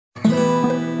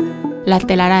La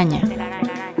telaraña.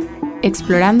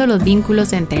 Explorando los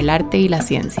vínculos entre el arte y la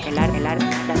ciencia.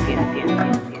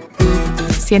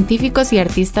 Científicos y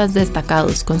artistas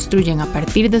destacados construyen a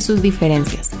partir de sus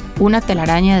diferencias una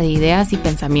telaraña de ideas y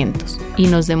pensamientos y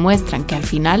nos demuestran que al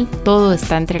final todo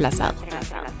está entrelazado.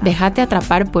 Déjate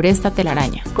atrapar por esta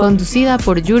telaraña, conducida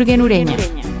por Jürgen Ureña,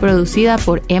 producida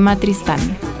por Emma Tristán.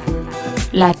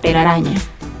 La telaraña,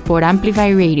 por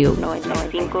Amplify Radio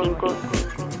 95.5.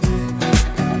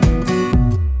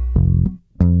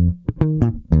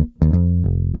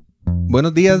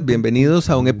 Buenos días, bienvenidos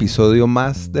a un episodio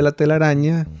más de La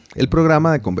Telaraña, el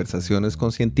programa de conversaciones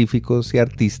con científicos y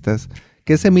artistas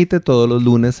que se emite todos los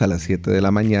lunes a las 7 de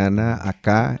la mañana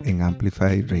acá en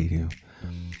Amplify Radio.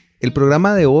 El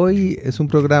programa de hoy es un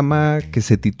programa que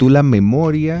se titula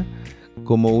Memoria,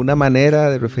 como una manera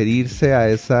de referirse a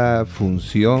esa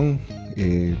función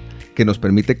que nos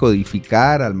permite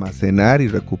codificar, almacenar y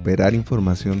recuperar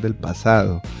información del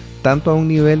pasado, tanto a un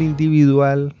nivel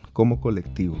individual como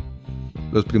colectivo.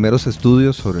 Los primeros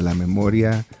estudios sobre la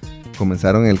memoria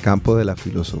comenzaron en el campo de la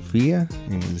filosofía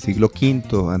en el siglo V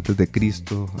a.C.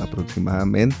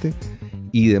 aproximadamente,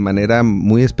 y de manera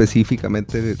muy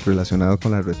específicamente relacionado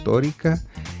con la retórica.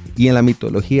 Y en la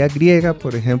mitología griega,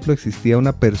 por ejemplo, existía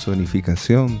una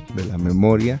personificación de la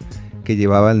memoria que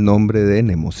llevaba el nombre de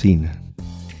Mnemosina.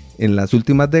 En las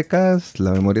últimas décadas,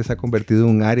 la memoria se ha convertido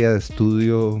en un área de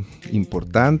estudio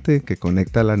importante que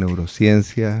conecta la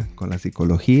neurociencia con la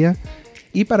psicología.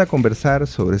 Y para conversar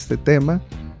sobre este tema,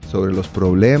 sobre los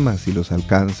problemas y los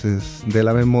alcances de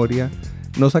la memoria,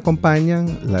 nos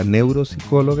acompañan la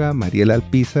neuropsicóloga Mariella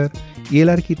Alpízar y el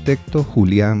arquitecto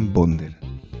Julián Bonder.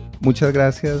 Muchas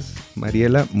gracias,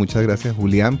 Mariella. Muchas gracias,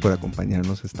 Julián, por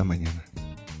acompañarnos esta mañana.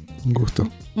 Un gusto.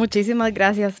 Muchísimas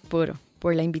gracias por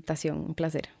la invitación. Un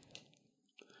placer.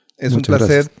 Es un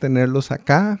placer tenerlos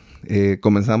acá.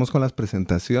 Comenzamos con las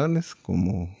presentaciones,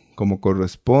 como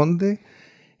corresponde.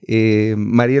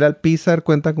 Mariella Alpízar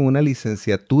cuenta con una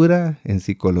licenciatura en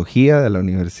Psicología de la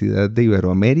Universidad de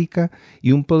Iberoamérica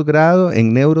y un posgrado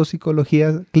en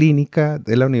Neuropsicología Clínica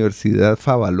de la Universidad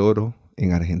Favaloro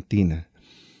en Argentina.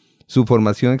 Su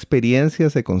formación y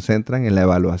experiencia se concentran en la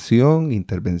evaluación,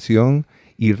 intervención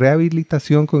y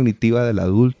rehabilitación cognitiva del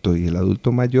adulto y el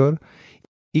adulto mayor,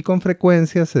 y con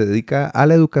frecuencia se dedica a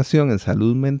la educación en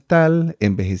salud mental,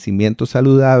 envejecimiento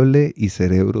saludable y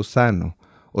cerebro sano,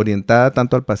 orientada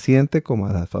tanto al paciente como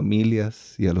a las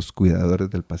familias y a los cuidadores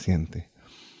del paciente.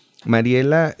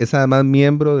 Mariella es además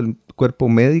miembro del cuerpo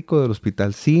médico del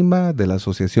Hospital CIMA, de la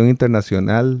Asociación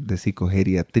Internacional de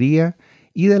Psicogeriatría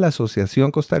y de la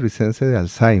Asociación Costarricense de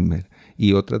Alzheimer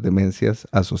y otras demencias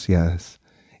asociadas.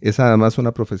 Es además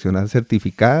una profesional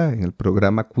certificada en el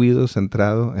programa Cuido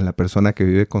centrado en la persona que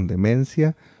vive con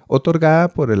demencia, otorgada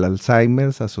por el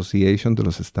Alzheimer's Association de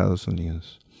los Estados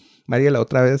Unidos. Mariella,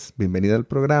 otra vez, bienvenida al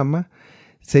programa.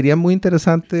 Sería muy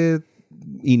interesante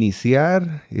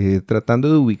iniciar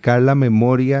tratando de ubicar la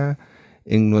memoria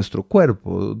en nuestro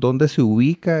cuerpo. ¿Dónde se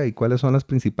ubica y cuáles son las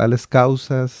principales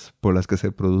causas por las que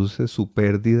se produce su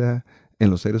pérdida en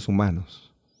los seres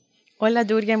humanos? Hola,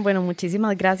 Jürgen. Bueno,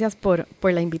 muchísimas gracias por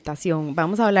la invitación.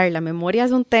 Vamos a hablar. La memoria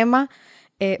es un tema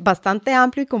bastante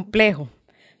amplio y complejo,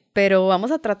 pero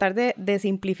vamos a tratar de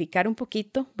simplificar un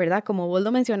poquito, ¿verdad? Como vos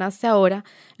lo mencionaste ahora,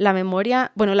 la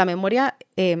memoria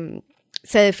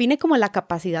se define como la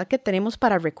capacidad que tenemos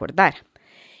para recordar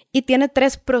y tiene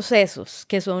tres procesos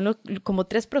que son como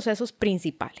tres procesos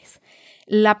principales.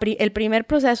 El primer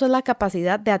proceso es la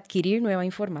capacidad de adquirir nueva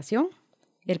información,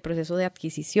 el proceso de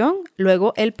adquisición,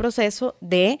 luego el proceso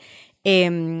de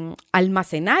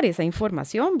almacenar esa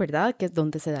información, ¿verdad? Que es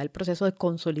donde se da el proceso de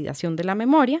consolidación de la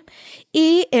memoria,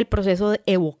 y el proceso de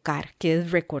evocar, que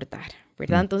es recordar,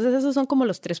 ¿verdad? Entonces esos son como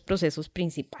los tres procesos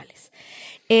principales.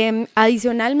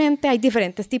 Adicionalmente hay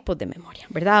diferentes tipos de memoria,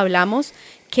 ¿verdad? Hablamos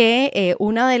que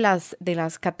una de las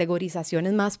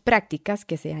categorizaciones más prácticas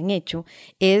que se han hecho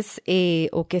es,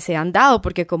 o que se han dado,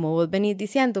 porque como vos venís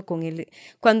diciendo,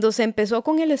 cuando se empezó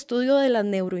con el estudio de las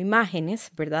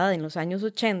neuroimágenes, ¿verdad? En los años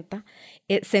 80,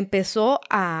 empezamos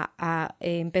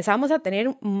a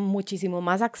tener muchísimo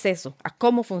más acceso a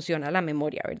cómo funciona la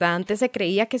memoria, ¿verdad? Antes se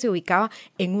creía que se ubicaba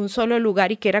en un solo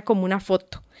lugar y que era como una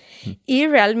foto. Y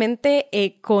realmente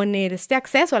con este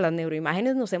acceso a las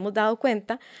neuroimágenes nos hemos dado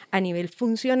cuenta a nivel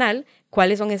funcional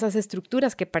cuáles son esas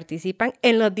estructuras que participan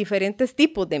en los diferentes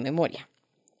tipos de memoria.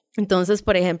 Entonces,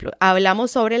 por ejemplo,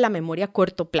 hablamos sobre la memoria a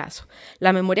corto plazo.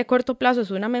 La memoria a corto plazo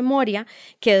es una memoria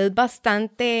que es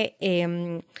bastante,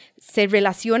 se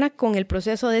relaciona con el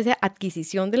proceso de esa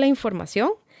adquisición de la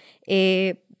información.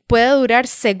 Puede durar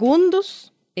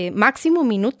segundos, máximo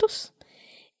minutos.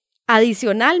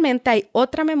 Adicionalmente, hay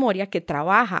otra memoria que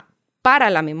trabaja para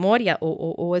la memoria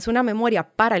o es una memoria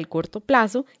para el corto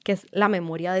plazo, que es la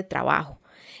memoria de trabajo.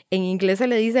 En inglés se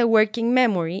le dice working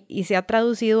memory y se ha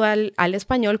traducido al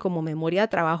español como memoria de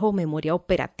trabajo o memoria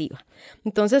operativa.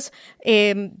 Entonces,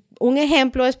 un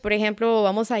ejemplo es, por ejemplo,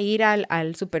 vamos a ir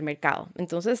al supermercado.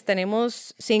 Entonces,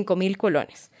 tenemos 5,000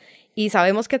 colones y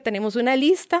sabemos que tenemos una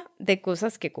lista de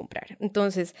cosas que comprar.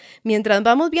 Entonces, mientras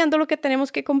vamos viendo lo que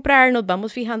tenemos que comprar, nos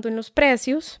vamos fijando en los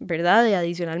precios, ¿verdad? Y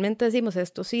adicionalmente decimos,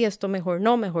 esto sí, esto mejor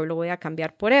no, mejor lo voy a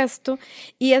cambiar por esto.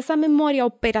 Y esa memoria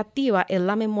operativa es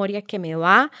la memoria que me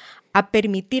va a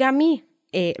permitir a mí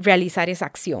realizar esa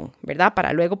acción, ¿verdad?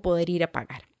 Para luego poder ir a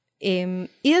pagar.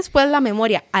 Y después la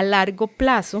memoria a largo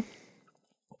plazo,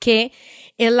 que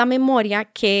es la memoria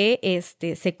que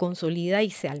se consolida y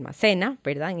se almacena,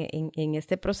 ¿verdad? En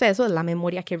este proceso, es la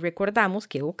memoria que recordamos,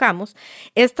 que evocamos.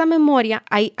 Esta memoria,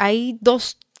 hay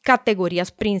dos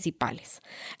categorías principales.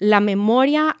 La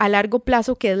memoria a largo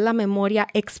plazo, que es la memoria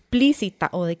explícita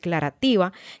o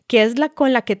declarativa, que es la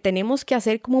con la que tenemos que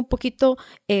hacer como un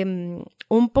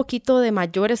poquito de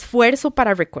mayor esfuerzo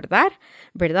para recordar,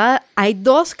 ¿verdad? Hay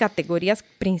dos categorías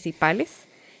principales,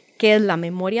 que es la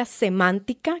memoria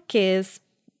semántica, que es,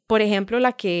 por ejemplo,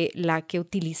 la que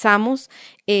utilizamos,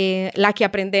 la que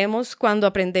aprendemos cuando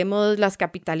aprendemos las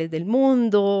capitales del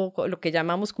mundo, lo que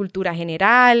llamamos cultura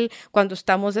general, cuando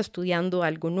estamos estudiando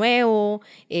algo nuevo,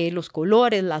 los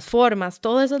colores, las formas,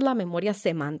 todo eso es la memoria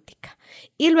semántica.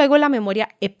 Y luego la memoria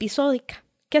episódica,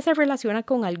 que se relaciona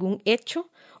con algún hecho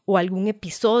o algún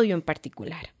episodio en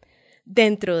particular.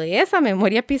 Dentro de esa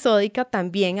memoria episódica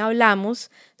también hablamos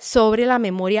sobre la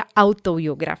memoria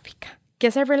autobiográfica,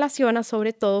 que se relaciona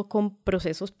sobre todo con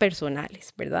procesos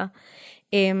personales, ¿verdad?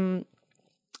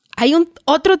 Hay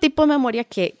otro tipo de memoria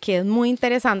que es muy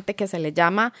interesante, que se le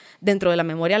llama, dentro de la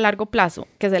memoria a largo plazo,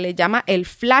 que se le llama el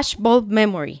flashbulb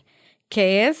memory,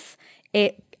 que es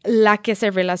la que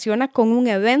se relaciona con un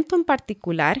evento en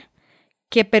particular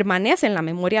que permanece en la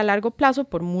memoria a largo plazo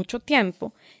por mucho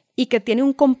tiempo y que tiene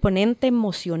un componente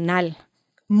emocional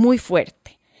muy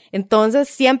fuerte. Entonces,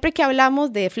 siempre que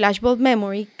hablamos de flashbulb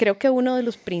memory, creo que uno de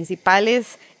los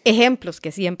principales ejemplos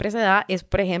que siempre se da es,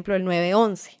 por ejemplo, el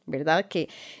 9/11, ¿verdad? Que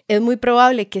es muy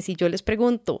probable que si yo les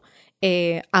pregunto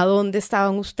a dónde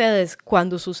estaban ustedes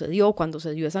cuando se dio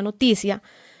esa noticia,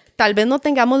 tal vez no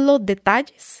tengamos los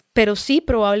detalles, pero sí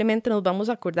probablemente nos vamos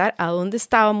a acordar a dónde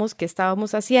estábamos, qué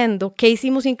estábamos haciendo, qué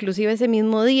hicimos inclusive ese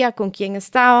mismo día, con quién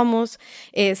estábamos,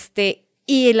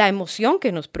 y la emoción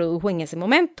que nos produjo en ese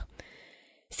momento.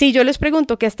 Si yo les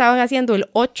pregunto qué estaban haciendo el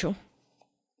 8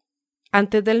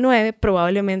 antes del 9,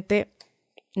 probablemente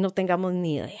no tengamos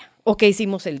ni idea. O qué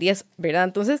hicimos el 10, ¿verdad?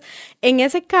 Entonces, en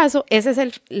ese caso, ese es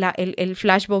el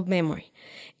flashbulb memory.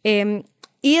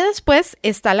 Y después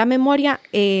está la memoria,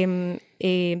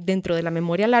 dentro de la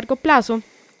memoria a largo plazo,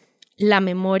 la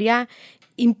memoria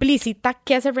implícita,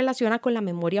 que se relaciona con la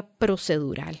memoria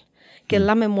procedural, que es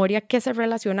la memoria que se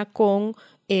relaciona con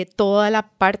toda la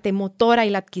parte motora y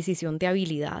la adquisición de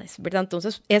habilidades, ¿verdad?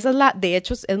 Entonces, de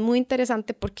hecho, es muy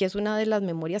interesante porque es una de las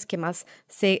memorias que más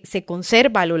se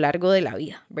conserva a lo largo de la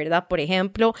vida, ¿verdad? Por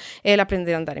ejemplo, el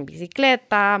aprender a andar en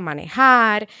bicicleta,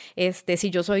 manejar, si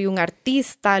yo soy un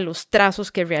artista, los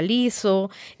trazos que realizo,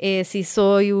 si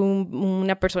soy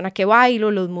una persona que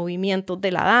bailo, los movimientos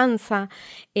de la danza.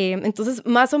 Entonces,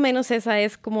 más o menos esa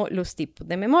es como los tipos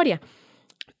de memoria.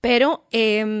 Pero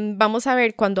vamos a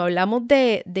ver, cuando hablamos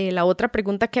de la otra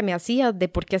pregunta que me hacías, de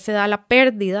por qué se da la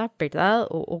pérdida, ¿verdad?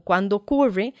 O cuándo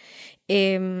ocurre,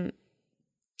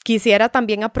 quisiera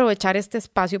también aprovechar este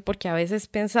espacio porque a veces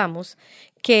pensamos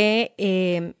que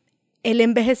el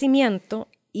envejecimiento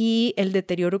y el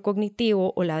deterioro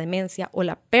cognitivo o la demencia o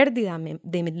la pérdida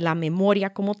de la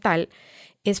memoria como tal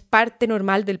es parte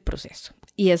normal del proceso.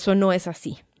 Y eso no es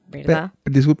así, ¿verdad?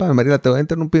 Discúlpame, Mariela, te voy a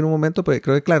interrumpir un momento porque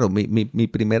creo que, claro, mi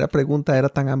primera pregunta era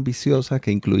tan ambiciosa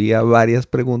que incluía varias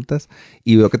preguntas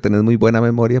y veo que tenés muy buena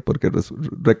memoria porque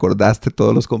recordaste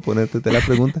todos los componentes de la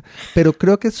pregunta, pero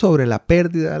creo que sobre la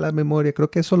pérdida de la memoria, creo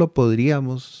que eso lo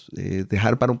podríamos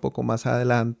dejar para un poco más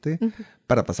adelante,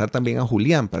 para pasar también a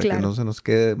Julián, para que no se nos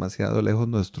quede demasiado lejos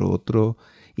nuestro otro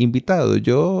invitado.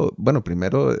 Bueno,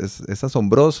 primero es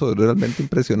asombroso, realmente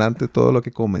impresionante todo lo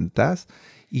que comentás.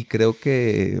 Y creo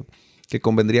que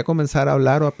convendría comenzar a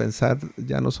hablar o a pensar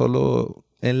ya no solo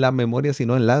en la memoria,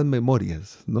 sino en las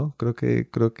memorias, ¿no? Creo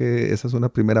que esa es una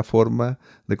primera forma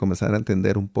de comenzar a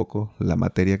entender un poco la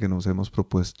materia que nos hemos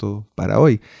propuesto para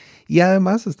hoy. Y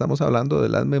además estamos hablando de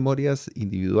las memorias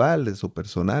individuales o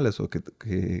personales o que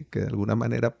de alguna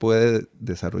manera puede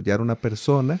desarrollar una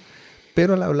persona,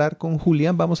 Pero al hablar con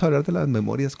Julián vamos a hablar de las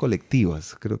memorias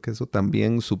colectivas. Creo que eso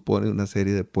también supone una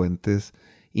serie de puentes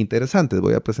interesantes.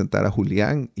 Voy a presentar a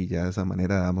Julián y ya de esa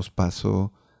manera damos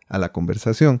paso a la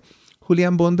conversación.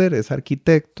 Julián Bonder es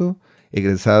arquitecto,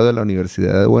 egresado de la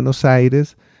Universidad de Buenos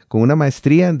Aires, con una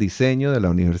maestría en diseño de la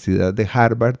Universidad de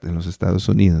Harvard en los Estados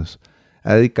Unidos.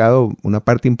 Ha dedicado una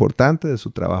parte importante de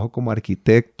su trabajo como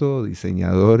arquitecto,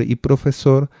 diseñador y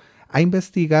profesor a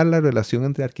investigar la relación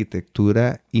entre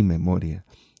arquitectura y memoria.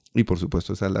 Y por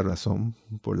supuesto esa es la razón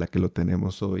por la que lo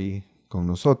tenemos hoy con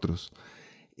nosotros.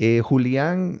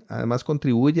 Julián además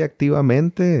contribuye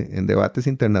activamente en debates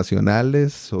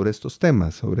internacionales sobre estos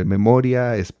temas, sobre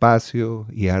memoria, espacio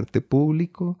y arte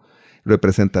público,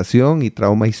 representación y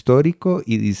trauma histórico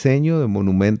y diseño de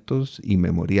monumentos y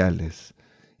memoriales.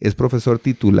 Es profesor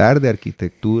titular de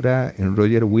arquitectura en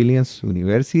Roger Williams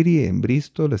University en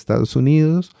Bristol, Estados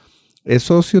Unidos. Es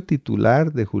socio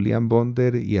titular de Julián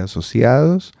Bonder y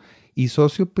Asociados y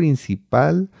socio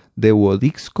principal de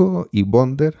Wodixco y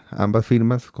Bonder, ambas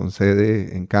firmas con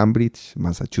sede en Cambridge,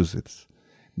 Massachusetts,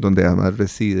 donde además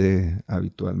reside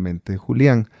habitualmente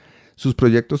Julián. Sus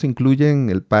proyectos incluyen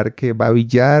el Parque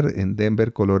Babillar en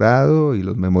Denver, Colorado, y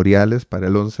los memoriales para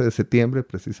el 11 de septiembre,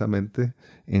 precisamente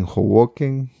en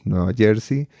Hoboken, Nueva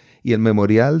Jersey, y el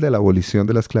Memorial de la Abolición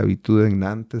de la Esclavitud en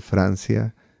Nantes,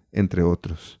 Francia, entre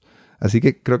otros. Así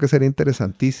que creo que sería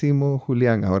interesantísimo,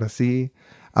 Julián, ahora sí,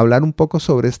 hablar un poco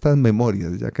sobre estas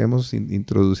memorias, ya que hemos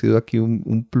introducido aquí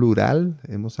un plural,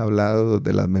 hemos hablado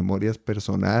de las memorias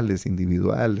personales,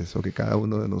 individuales, o que cada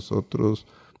uno de nosotros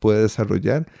puede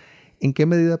desarrollar. ¿En qué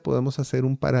medida podemos hacer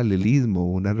un paralelismo,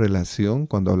 una relación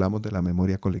cuando hablamos de la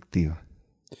memoria colectiva?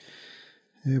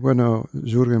 Bueno,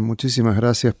 Jürgen, muchísimas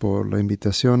gracias por la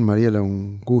invitación. Mariela,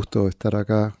 un gusto estar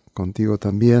acá contigo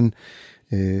también.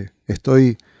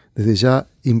 Estoy desde ya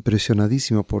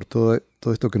impresionadísimo por todo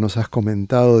esto que nos has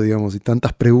comentado, digamos, y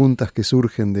tantas preguntas que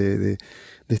surgen de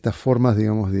estas formas,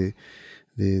 digamos,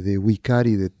 de ubicar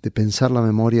y de pensar la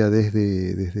memoria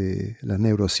desde la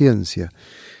neurociencia.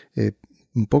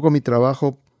 Un poco mi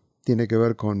trabajo tiene que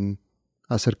ver con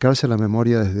acercarse a la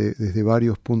memoria desde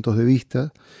varios puntos de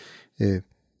vista.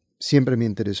 Siempre me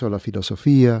interesó la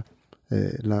filosofía,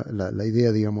 la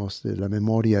idea, digamos, de la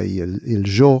memoria y el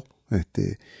yo,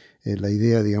 la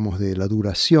idea, digamos, de la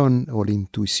duración o la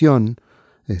intuición,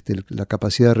 la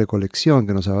capacidad de recolección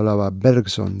que nos hablaba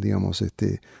Bergson, digamos,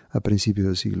 a principios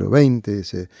del siglo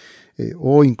XX,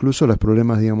 o incluso los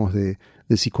problemas, digamos, de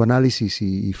psicoanálisis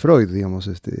y Freud, digamos,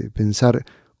 pensar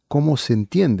cómo se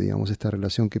entiende, digamos, esta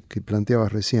relación que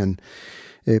planteabas recién.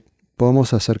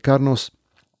 Podemos acercarnos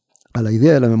a la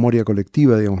idea de la memoria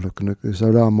colectiva, digamos, lo que nos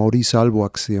hablaba Maurice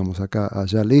Alboax, digamos,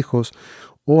 allá lejos,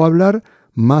 o hablar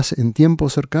más en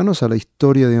tiempos cercanos a la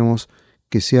historia, digamos,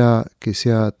 que se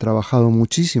ha trabajado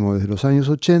muchísimo desde los años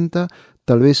 80,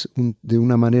 tal vez de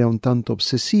una manera un tanto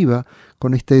obsesiva,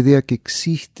 con esta idea que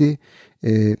existe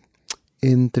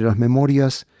entre las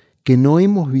memorias que no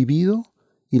hemos vivido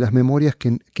y las memorias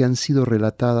que han sido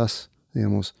relatadas,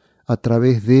 digamos, a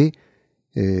través de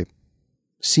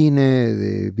cine,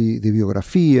 de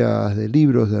biografías, de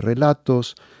libros, de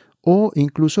relatos, o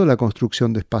incluso la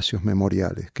construcción de espacios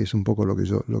memoriales, que es un poco lo que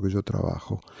yo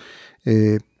trabajo.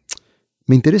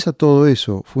 Me interesa todo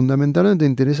eso. Fundamentalmente me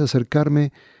interesa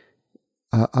acercarme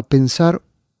a pensar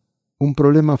un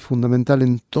problema fundamental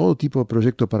en todo tipo de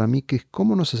proyecto para mí, que es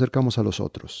cómo nos acercamos a los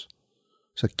otros.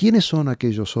 O sea, ¿quiénes son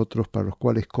aquellos otros para los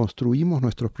cuales construimos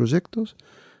nuestros proyectos?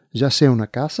 Ya sea una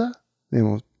casa,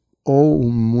 digamos, o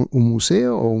un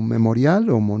museo, o un memorial,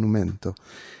 o un monumento.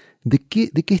 ¿De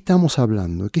qué estamos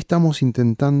hablando? ¿De qué estamos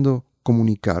intentando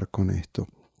comunicar con esto?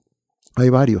 Hay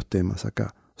varios temas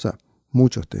acá, o sea,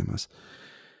 muchos temas.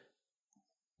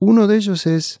 Uno de ellos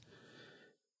es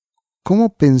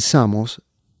cómo pensamos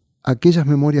aquellas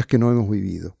memorias que no hemos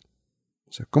vivido.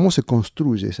 O sea, cómo se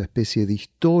construye esa especie de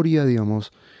historia,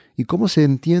 digamos, y cómo se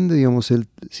entiende, digamos,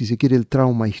 si se quiere, el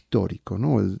trauma histórico,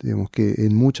 ¿no? Digamos que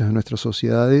en muchas de nuestras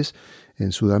sociedades,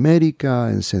 en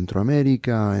Sudamérica, en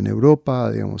Centroamérica, en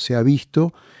Europa, digamos, se ha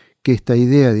visto que esta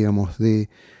idea, digamos, de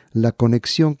la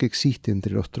conexión que existe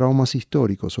entre los traumas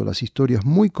históricos o las historias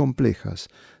muy complejas,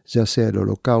 ya sea el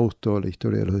Holocausto, la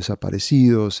historia de los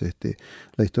desaparecidos,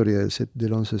 la historia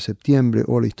del 11 de septiembre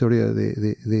o la historia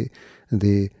de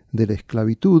la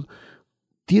esclavitud,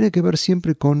 tiene que ver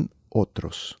siempre con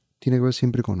otros.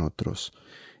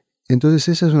 Entonces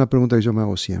esa es una pregunta que yo me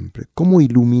hago siempre. ¿Cómo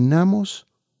iluminamos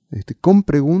con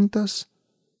preguntas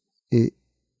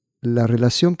la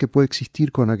relación que puede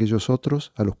existir con aquellos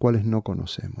otros a los cuales no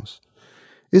conocemos?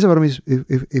 Ese para mí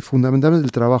es fundamentalmente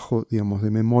el trabajo, digamos,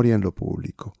 de memoria en lo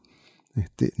público.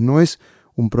 No es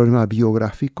un problema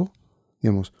biográfico,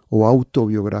 digamos, o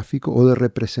autobiográfico o de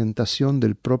representación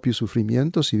del propio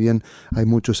sufrimiento, si bien hay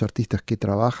muchos artistas que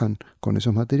trabajan con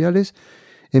esos materiales.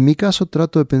 En mi caso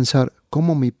trato de pensar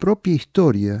cómo mi propia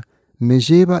historia me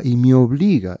lleva y me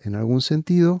obliga, en algún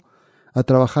sentido, a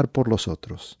trabajar por los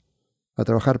otros, a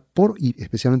trabajar por y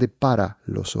especialmente para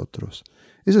los otros.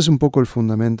 Ese es un poco el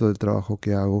fundamento del trabajo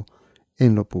que hago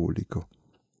en lo público.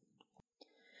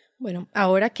 Bueno,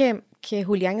 ahora que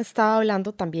Julián estaba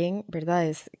hablando también,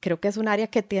 ¿verdad? Creo que es un área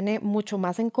que tiene mucho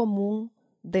más en común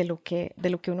de lo que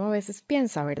uno a veces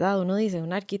piensa, ¿verdad? Uno dice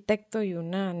un arquitecto y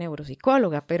una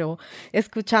neuropsicóloga, pero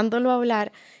escuchándolo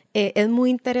hablar es muy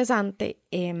interesante.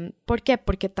 ¿Por qué?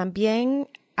 Porque también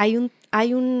hay un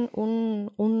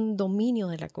dominio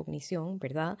de la cognición,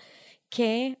 ¿verdad?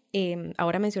 Que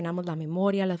ahora mencionamos la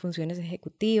memoria, las funciones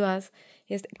ejecutivas.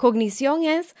 Cognición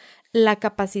es la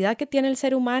capacidad que tiene el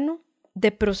ser humano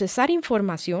de procesar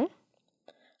información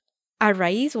a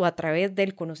raíz o a través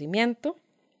del conocimiento,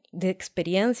 de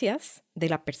experiencias, de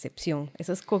la percepción.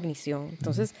 Eso es cognición.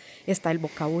 Entonces está el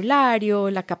vocabulario,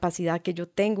 la capacidad que yo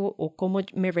tengo o cómo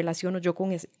me relaciono yo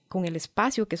con el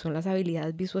espacio, que son las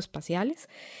habilidades visoespaciales.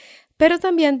 Pero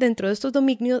también dentro de estos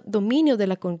dominios de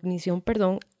la cognición,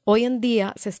 hoy en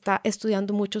día se está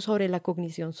estudiando mucho sobre la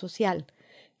cognición social,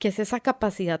 que es esa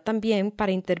capacidad también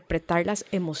para interpretar las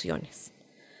emociones.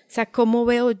 O sea, ¿cómo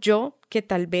veo yo que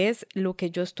tal vez lo que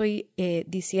yo estoy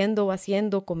diciendo o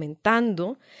haciendo,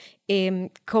 comentando,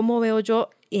 cómo veo yo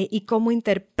y cómo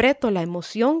interpreto la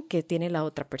emoción que tiene la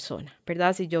otra persona,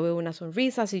 ¿verdad? Si yo veo una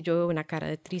sonrisa, si yo veo una cara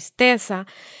de tristeza,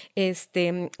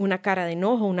 una cara de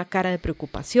enojo, una cara de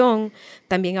preocupación.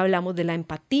 También hablamos de la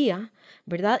empatía,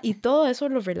 ¿verdad? Y todo eso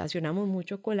lo relacionamos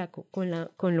mucho con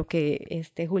lo que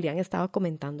Julián estaba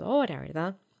comentando ahora,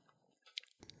 ¿verdad?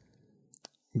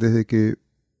 Desde que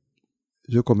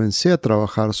yo comencé a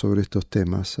trabajar sobre estos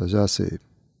temas allá hace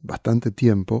bastante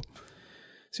tiempo,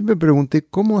 siempre me pregunté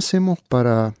cómo hacemos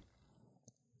para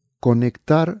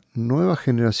conectar nuevas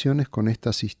generaciones con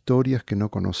estas historias que no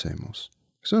conocemos.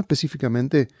 Son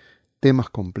específicamente temas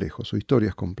complejos o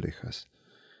historias complejas.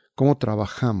 ¿Cómo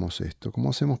trabajamos esto?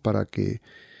 ¿Cómo hacemos para que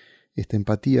esta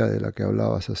empatía de la que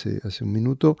hablabas hace un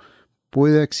minuto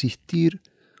pueda existir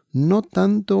no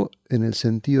tanto en el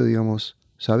sentido, digamos,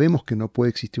 sabemos que no puede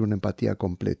existir una empatía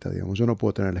completa, digamos. Yo no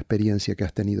puedo tener la experiencia que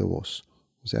has tenido vos.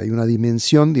 O sea, hay una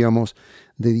dimensión, digamos,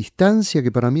 de distancia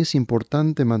que para mí es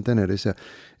importante mantener. O sea,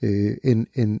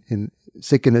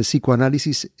 sé que en el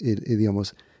psicoanálisis,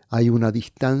 digamos, hay una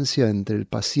distancia entre el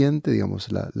paciente,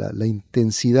 digamos, la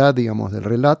intensidad, digamos, del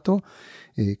relato,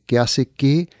 que hace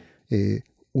que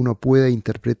uno pueda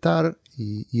interpretar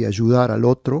y ayudar al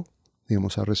otro,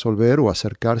 digamos, a resolver o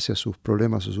acercarse a sus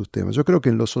problemas o sus temas. Yo creo que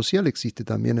en lo social existe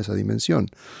también esa dimensión.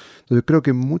 Entonces creo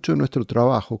que mucho de nuestro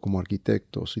trabajo como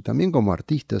arquitectos y también como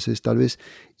artistas es tal vez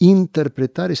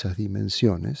interpretar esas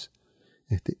dimensiones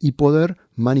y poder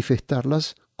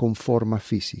manifestarlas con formas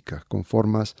físicas, con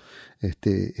formas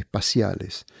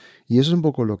espaciales. Y eso es un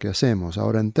poco lo que hacemos.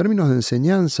 Ahora, en términos de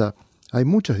enseñanza, hay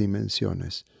muchas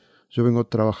dimensiones. Yo vengo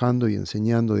trabajando y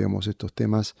enseñando, digamos, estos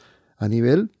temas a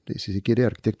nivel, si se quiere,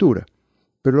 arquitectura.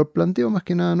 Pero lo planteo más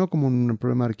que nada no como un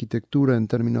problema de arquitectura en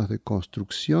términos de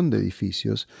construcción de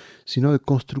edificios, sino de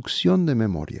construcción de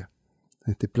memoria.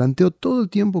 Planteo todo el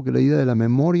tiempo que la idea de la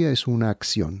memoria es una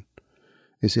acción.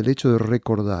 Es el hecho de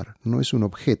recordar, no es un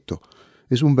objeto,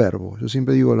 es un verbo. Yo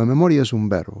siempre digo, la memoria es un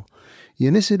verbo. Y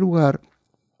en ese lugar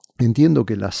entiendo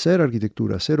que el hacer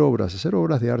arquitectura, hacer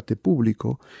obras de arte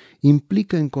público,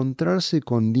 implica encontrarse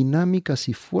con dinámicas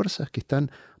y fuerzas que están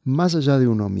más allá de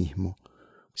uno mismo.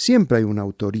 Siempre hay una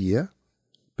autoría,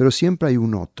 pero siempre hay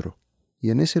un otro.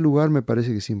 Y en ese lugar me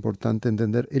parece que es importante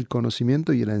entender el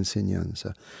conocimiento y la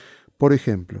enseñanza. Por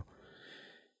ejemplo,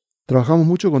 trabajamos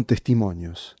mucho con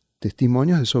testimonios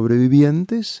de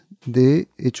sobrevivientes de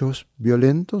hechos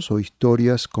violentos o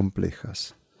historias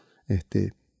complejas.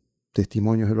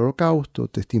 Testimonios del Holocausto,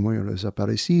 testimonios de los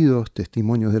desaparecidos,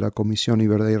 testimonios de la Comisión y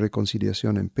Verdad y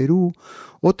Reconciliación en Perú,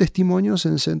 o testimonios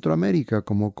en Centroamérica,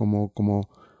 como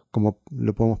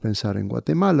lo podemos pensar en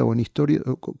Guatemala, o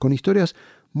con historias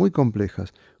muy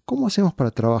complejas. ¿Cómo hacemos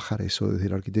para trabajar eso desde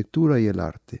la arquitectura y el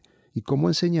arte? ¿Y cómo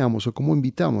enseñamos o cómo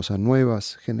invitamos a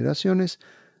nuevas generaciones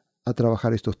a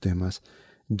trabajar estos temas?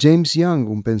 James Young,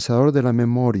 un pensador de la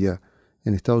memoria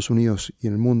en Estados Unidos y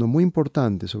en el mundo muy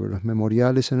importante sobre los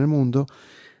memoriales en el mundo,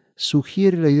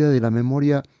 sugiere la idea de la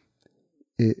memoria,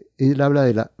 él habla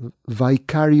de la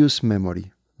vicarious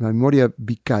memory, la memoria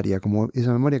vicaria, como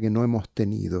esa memoria que no hemos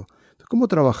tenido. Entonces, ¿cómo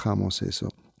trabajamos eso?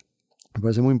 Me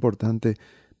parece muy importante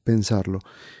pensarlo.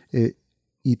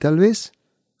 Y tal vez,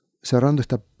 cerrando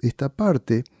esta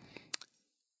parte,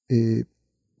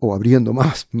 o abriendo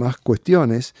más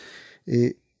cuestiones,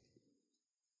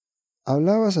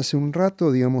 hablabas hace un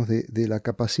rato, digamos, de la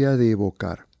capacidad de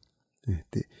evocar.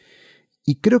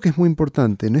 Y creo que es muy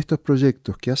importante en estos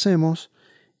proyectos que hacemos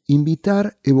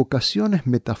invitar evocaciones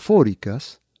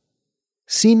metafóricas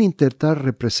sin intentar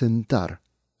representar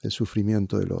el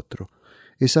sufrimiento del otro.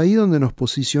 Es ahí donde nos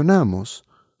posicionamos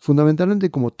fundamentalmente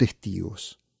como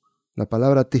testigos. La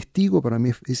palabra testigo para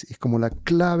mí es como la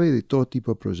clave de todo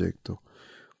tipo de proyecto.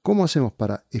 ¿Cómo hacemos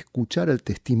para escuchar el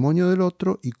testimonio del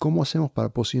otro y cómo hacemos para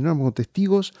posicionarnos como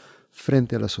testigos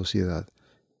frente a la sociedad?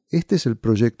 Este es el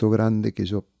proyecto grande que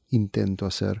yo intento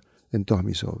hacer en todas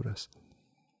mis obras.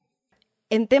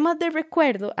 En temas de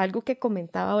recuerdo, algo que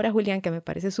comentaba ahora Julián, que me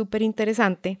parece súper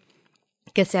interesante,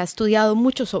 que se ha estudiado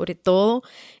mucho, sobre todo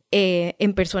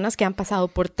en personas que han pasado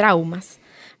por traumas,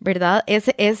 ¿verdad?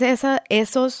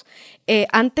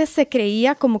 Antes se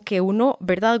creía como que uno,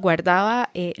 ¿verdad?, guardaba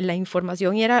la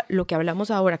información y era lo que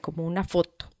hablamos ahora, como una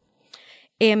foto.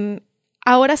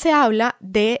 Ahora se habla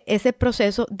de ese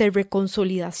proceso de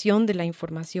reconsolidación de la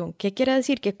información. ¿Qué quiere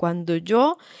decir? Que cuando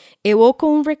yo evoco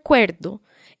un recuerdo,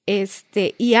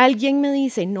 y alguien me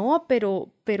dice, no,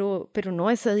 pero no,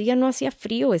 ese día no hacía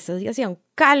frío, ese día hacía un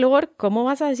calor, ¿cómo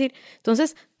vas a decir?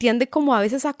 Entonces tiende como a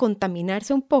veces a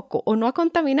contaminarse un poco, o no a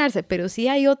contaminarse, pero sí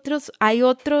hay otros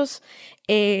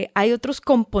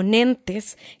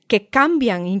componentes que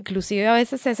cambian inclusive a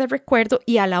veces ese recuerdo,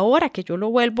 y a la hora que yo lo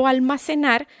vuelvo a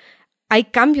almacenar, hay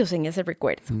cambios en ese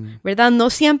recuerdo, ¿verdad? No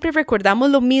siempre recordamos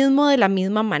lo mismo de la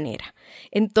misma manera.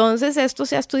 Entonces, esto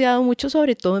se ha estudiado mucho,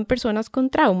 sobre todo en personas con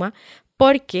trauma,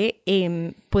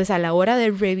 porque pues a la hora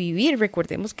de revivir,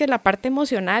 recordemos que la parte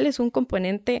emocional es un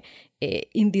componente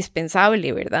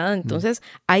indispensable, ¿verdad? Entonces,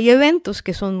 hay eventos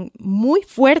que son muy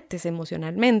fuertes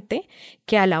emocionalmente,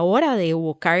 que a la hora de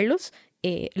evocarlos,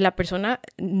 la persona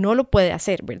no lo puede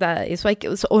hacer, ¿verdad?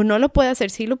 O no lo puede hacer,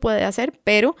 sí lo puede hacer,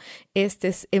 pero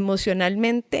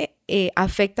emocionalmente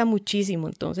afecta muchísimo.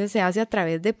 Entonces se hace a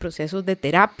través de procesos de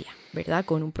terapia, ¿verdad?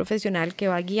 Con un profesional que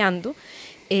va guiando.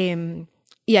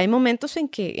 Y hay momentos en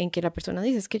que la persona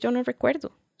dice, es que yo no recuerdo,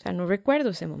 o sea, no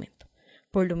recuerdo ese momento.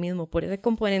 Por lo mismo, por ese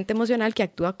componente emocional que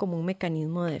actúa como un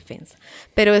mecanismo de defensa.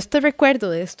 Pero este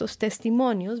recuerdo de estos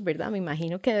testimonios, ¿verdad? Me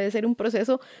imagino que debe ser un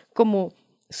proceso como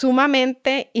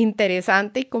sumamente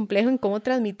interesante y complejo en cómo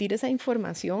transmitir esa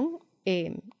información,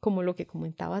 como lo que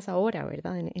comentabas ahora,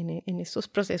 ¿verdad? En estos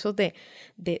procesos de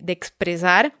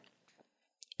expresar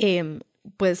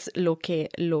pues lo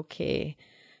que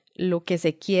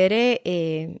se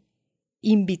quiere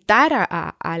invitar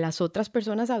a las otras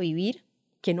personas a vivir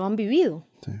que no han vivido.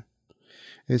 Sí.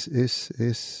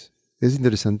 Es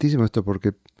interesantísimo esto,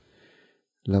 porque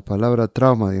la palabra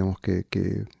trauma, digamos,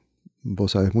 que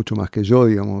vos sabés mucho más que yo,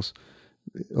 digamos,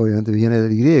 obviamente viene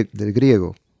del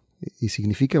griego y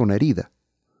significa una herida.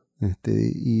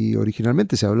 Y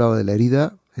originalmente se hablaba de la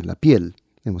herida en la piel,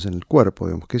 digamos, en el cuerpo,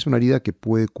 digamos, que es una herida que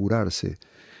puede curarse.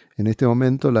 En este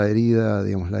momento la herida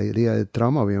de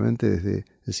trauma, obviamente desde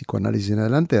el psicoanálisis en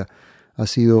adelante,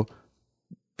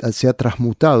 se ha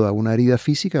transmutado a una herida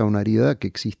física, a una herida que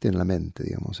existe en la mente,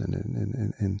 digamos,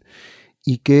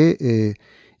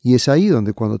 y es ahí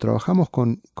donde cuando trabajamos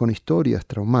con historias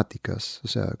traumáticas, o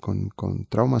sea, con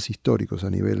traumas históricos a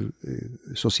nivel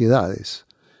sociedades,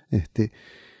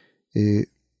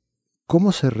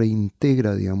 cómo se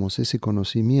reintegra, digamos, ese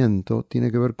conocimiento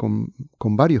tiene que ver con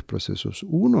varios procesos.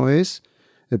 Uno es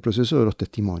el proceso de los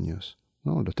testimonios,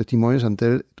 ¿no? Los testimonios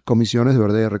ante comisiones de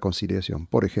verdad y reconciliación,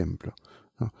 por ejemplo,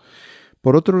 ¿no?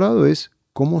 Por otro lado es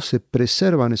cómo se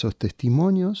preservan esos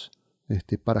testimonios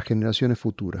para generaciones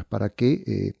futuras, para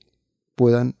que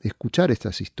puedan escuchar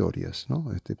estas historias,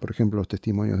 ¿no? Por ejemplo, los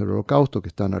testimonios del Holocausto que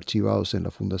están archivados en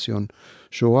la Fundación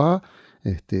Shoah,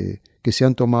 que se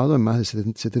han tomado en más de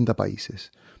 70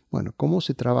 países. Bueno, ¿cómo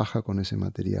se trabaja con ese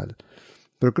material?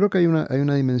 Pero creo que hay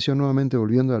una dimensión, nuevamente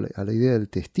volviendo a la idea del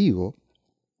testigo.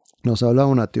 Nos hablaba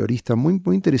una teorista muy,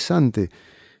 muy interesante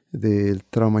del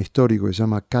trauma histórico que se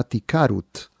llama Kati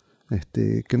Karut,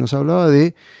 que nos hablaba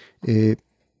de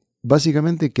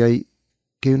básicamente que hay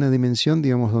una dimensión,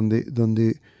 digamos,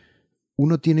 donde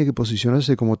uno tiene que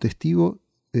posicionarse como testigo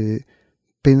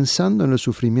pensando en el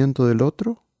sufrimiento del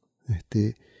otro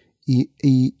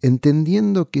y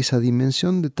entendiendo que esa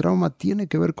dimensión de trauma tiene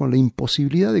que ver con la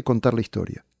imposibilidad de contar la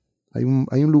historia. Hay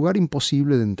un lugar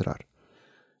imposible de entrar.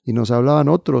 Y nos hablaban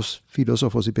otros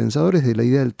filósofos y pensadores de la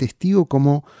idea del testigo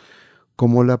como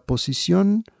la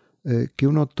posición que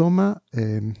uno toma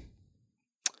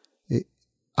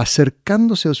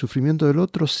acercándose al sufrimiento del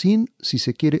otro sin, si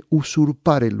se quiere,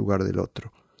 usurpar el lugar del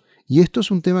otro. Y esto es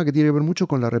un tema que tiene que ver mucho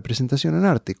con la representación en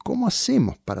arte. ¿Cómo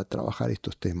hacemos para trabajar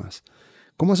estos temas?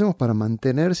 ¿Cómo hacemos para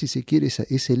mantener, si se quiere,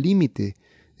 ese límite,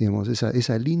 digamos,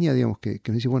 esa línea, digamos, que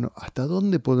nos dice, bueno, ¿hasta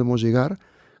dónde podemos llegar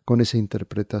con esa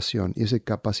interpretación y esa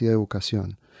capacidad de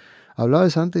evocación?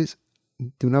 Hablabas antes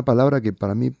de una palabra que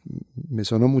para mí me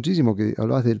sonó muchísimo, que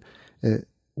hablabas del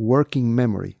working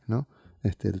memory, ¿no?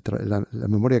 La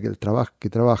memoria que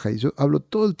trabaja. Y yo hablo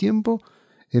todo el tiempo,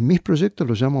 en mis proyectos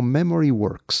los llamo memory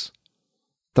works,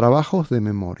 trabajos de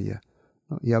memoria,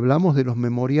 ¿no? Y hablamos de los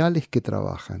memoriales que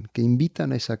trabajan, que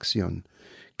invitan a esa acción,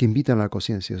 que invitan a la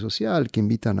conciencia social, que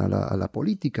invitan a la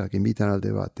política, que invitan al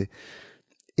debate.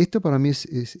 Esto para mí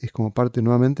es como parte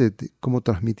nuevamente de cómo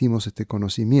transmitimos este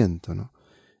conocimiento, ¿no?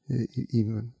 Y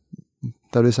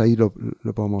tal vez ahí lo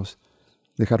podemos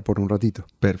dejar por un ratito.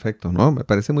 Perfecto, ¿no? Me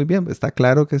parece muy bien. Está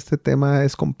claro que este tema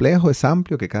es complejo, es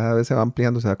amplio, que cada vez se va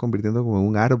ampliando, se va convirtiendo como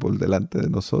un árbol delante de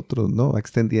nosotros, ¿no? Va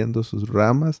extendiendo sus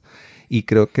ramas y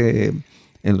creo que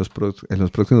en los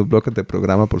próximos bloques de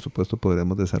programa, por supuesto,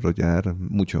 podremos desarrollar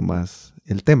mucho más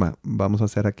el tema. Vamos a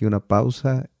hacer aquí una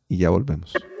pausa y ya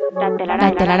volvemos.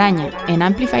 La telaraña en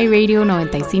Amplify Radio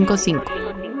 95.5.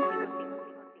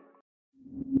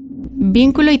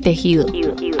 Vínculo y tejido,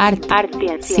 arte,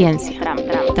 ciencia,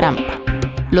 trampa.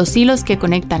 Los hilos que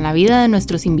conectan la vida de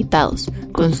nuestros invitados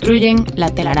construyen la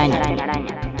telaraña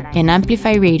en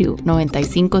Amplify Radio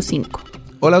 95.5.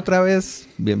 Hola otra vez,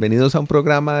 bienvenidos a un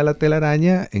programa de La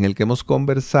Telaraña en el que hemos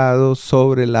conversado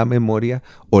sobre la memoria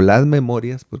o las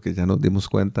memorias, porque ya nos dimos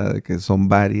cuenta de que son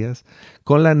varias,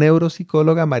 con la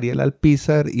neuropsicóloga Mariella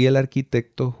Alpízar y el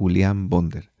arquitecto Julián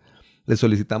Bonder. Le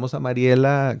solicitamos a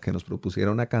Mariella que nos propusiera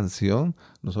una canción,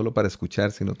 no solo para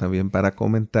escuchar, sino también para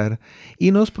comentar, y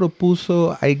nos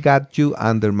propuso I Got You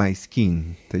Under My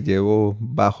Skin, Te Llevo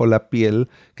Bajo la Piel,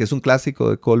 que es un clásico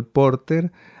de Cole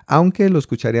Porter, aunque lo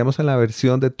escucharíamos en la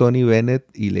versión de Tony Bennett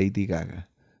y Lady Gaga.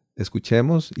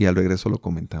 Escuchemos y al regreso lo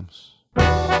comentamos.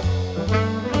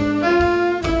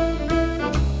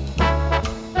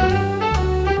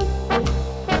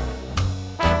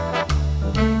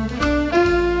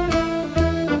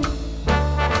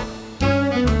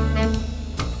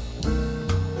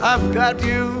 I've got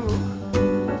you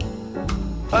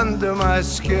under my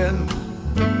skin.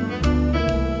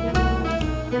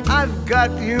 I've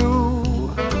got you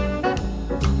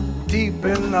deep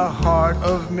in the heart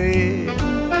of me.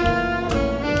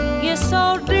 You're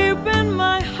so deep in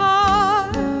my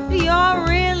heart. You're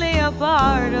really a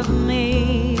part of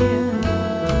me.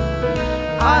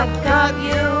 I've got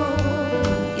you,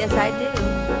 yes I do,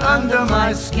 under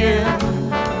my skin.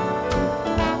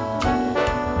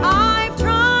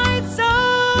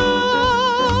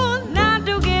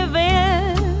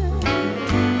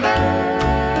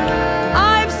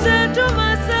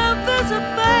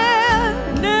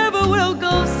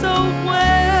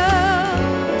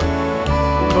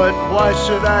 But why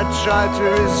should I try to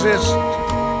resist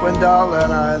when,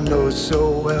 darling, I know so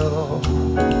well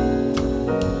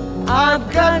I've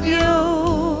got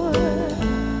you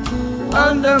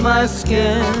under my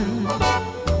skin.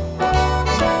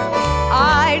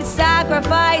 I'd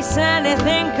sacrifice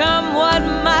anything, come what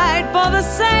might, for the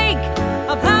sake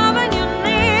of having you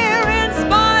near, in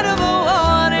spite of a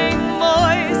warning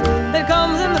voice that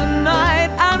comes in the night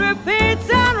and repeats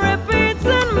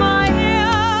in my ear.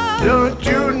 Don't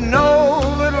you know,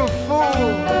 little fool,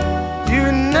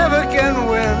 you never can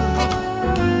win.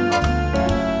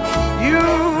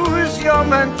 Use your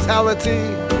mentality,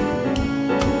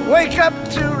 wake up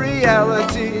to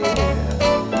reality.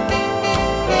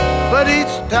 But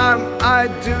each time I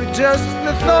do, just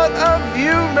the thought of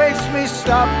you makes me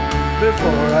stop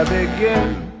before I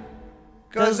begin.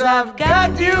 'Cause I've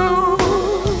got you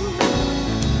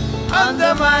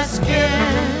under my skin.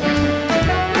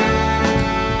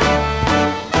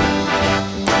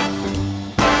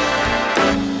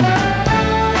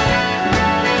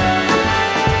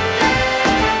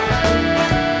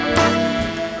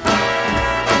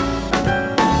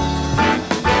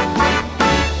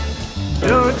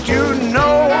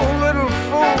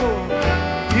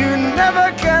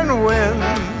 Win.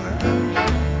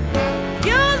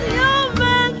 Use your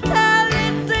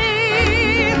mentality,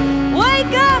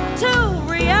 wake up to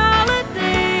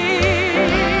reality.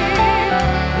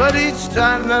 But each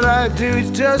time that I do,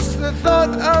 just the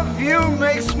thought of you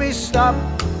makes me stop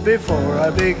before I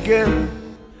begin.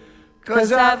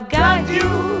 'Cause I've got you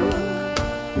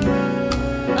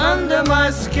under my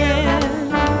skin,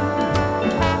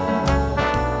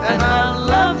 and I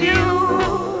love you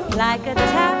like a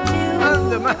tattoo.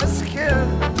 Under my skin,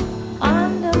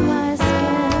 under my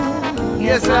skin.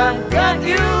 Yes, I've got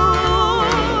you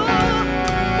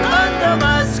under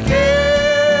my skin.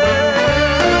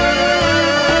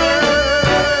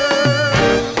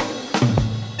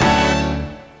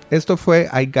 Esto fue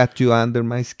I Got You Under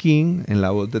My Skin en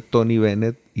la voz de Tony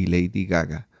Bennett y Lady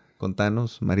Gaga.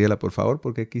 Contanos, Mariela, por favor,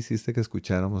 ¿por qué quisiste que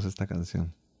escucháramos esta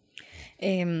canción?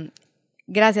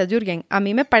 Gracias, Jürgen. A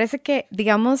mí me parece que,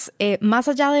 digamos, más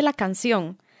allá de la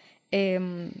canción,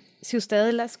 si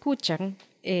ustedes la escuchan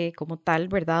como tal,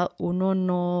 ¿verdad? Uno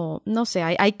no sé,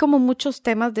 hay como muchos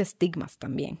temas de estigmas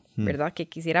también, ¿verdad? Que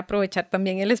quisiera aprovechar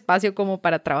también el espacio como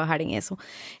para trabajar en eso.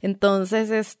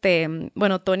 Entonces,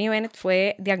 bueno, Tony Bennett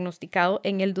fue diagnosticado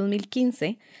en el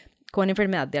 2015 con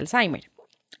enfermedad de Alzheimer.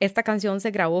 Esta canción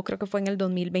se grabó, creo que fue en el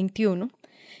 2021,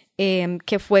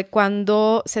 que fue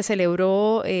cuando se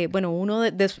celebró,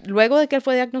 luego de que él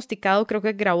fue diagnosticado, creo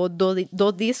que grabó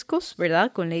dos discos,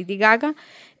 ¿verdad? Con Lady Gaga,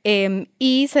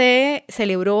 y se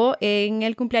celebró en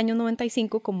el cumpleaños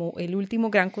 95 como el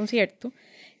último gran concierto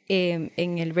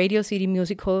en el Radio City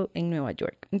Music Hall en Nueva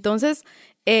York. Entonces,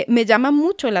 me llama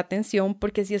mucho la atención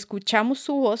porque si escuchamos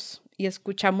su voz y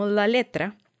escuchamos la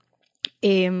letra,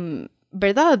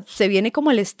 ¿verdad? Se viene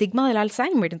como el estigma del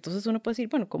Alzheimer. Entonces uno puede decir,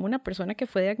 bueno, como una persona que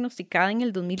fue diagnosticada en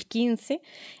el 2015,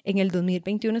 en el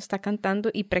 2021 está cantando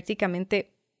y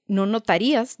prácticamente no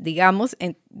notarías, digamos,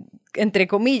 entre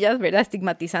comillas, ¿verdad?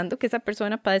 Estigmatizando que esa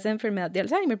persona padece de enfermedad de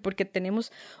Alzheimer porque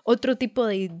tenemos otro tipo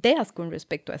de ideas con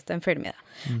respecto a esta enfermedad.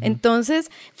 Uh-huh. Entonces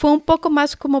fue un poco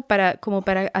más como para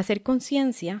hacer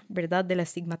conciencia, ¿verdad? De la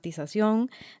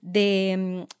estigmatización.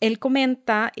 Él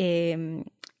comenta...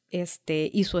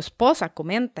 y su esposa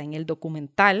comenta en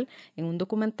un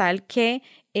documental que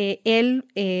él,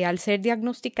 al ser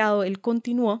diagnosticado, él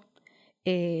continuó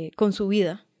con su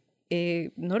vida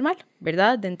normal,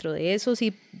 ¿verdad? Dentro de eso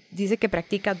sí dice que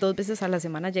practica 2 veces a la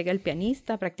semana, llega el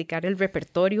pianista a practicar el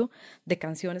repertorio de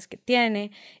canciones que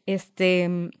tiene,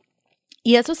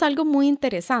 y eso es algo muy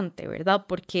interesante, ¿verdad?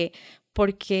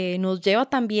 Porque nos lleva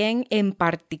también, en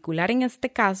particular en este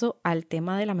caso, al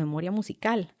tema de la memoria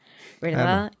musical,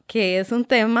 ¿verdad? Claro. Que es un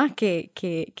tema que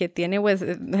tiene, pues,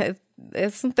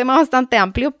 es un tema bastante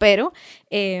amplio, pero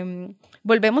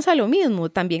volvemos a lo mismo.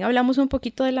 También hablamos un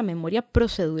poquito de la memoria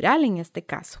procedural en este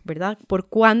caso, ¿verdad? ¿Por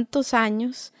cuántos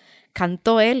años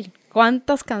cantó él?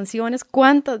 ¿Cuántas canciones,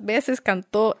 cuántas veces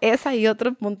cantó esa y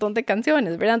otro montón de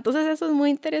canciones, ¿verdad? Entonces eso es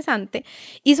muy interesante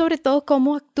y sobre todo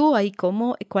cómo actúa y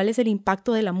cuál es el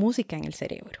impacto de la música en el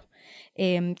cerebro.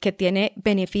 Que tiene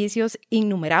beneficios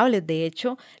innumerables. De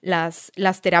hecho, las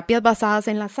terapias basadas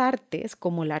en las artes,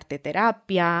 como la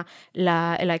arteterapia,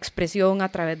 la expresión a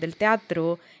través del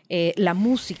teatro, la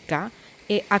música,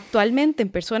 actualmente en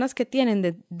personas que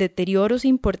tienen deterioros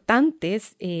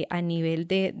importantes a nivel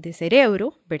de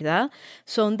cerebro, ¿verdad?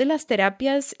 Son de las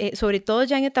terapias, sobre todo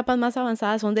ya en etapas más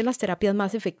avanzadas, son de las terapias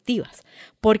más efectivas,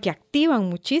 porque activan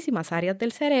muchísimas áreas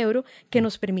del cerebro que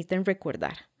nos permiten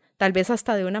recordar. Tal vez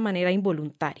hasta de una manera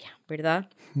involuntaria, ¿verdad?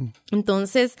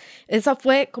 Entonces, esa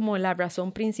fue como la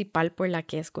razón principal por la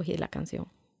que escogí la canción.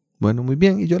 Bueno, muy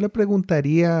bien. Y yo le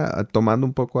preguntaría, tomando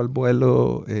un poco al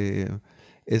vuelo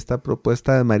esta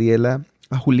propuesta de Mariela,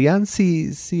 a Julián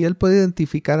si él puede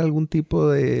identificar algún tipo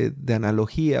de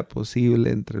analogía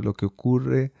posible entre lo que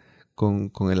ocurre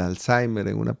con el Alzheimer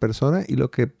en una persona y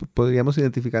lo que podríamos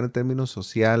identificar en términos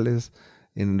sociales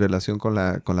en relación con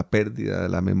la pérdida de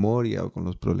la memoria o con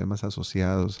los problemas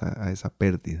asociados a esa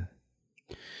pérdida.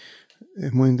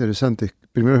 Es muy interesante.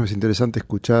 Primero es interesante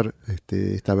escuchar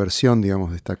esta versión,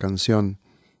 digamos, de esta canción.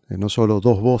 No solo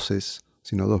 2 voces,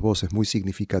 sino 2 voces muy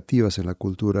significativas en la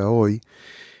cultura hoy.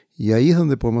 Y ahí es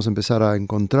donde podemos empezar a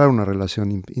encontrar una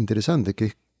relación interesante, que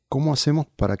es cómo hacemos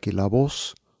para que la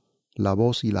voz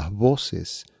y las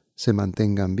voces se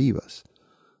mantengan vivas.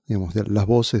 Digamos, las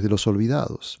voces de los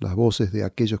olvidados, las voces de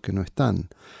aquellos que no están,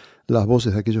 las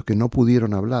voces de aquellos que no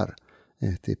pudieron hablar,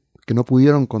 que no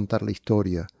pudieron contar la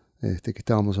historia que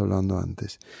estábamos hablando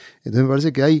antes. Entonces me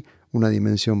parece que hay una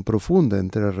dimensión profunda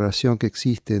entre la relación que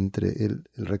existe entre el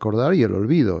recordar y el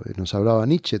olvido. Nos hablaba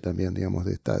Nietzsche también, digamos,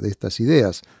 de estas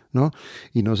ideas, ¿no?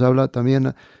 Y nos habla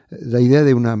también la idea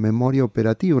de una memoria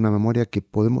operativa, una memoria que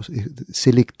podemos,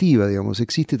 selectiva, digamos.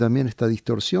 Existe también esta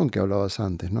distorsión que hablabas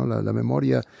antes, ¿no? La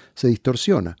memoria se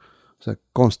distorsiona, o sea,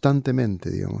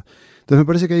 constantemente, digamos. Entonces me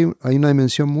parece que hay una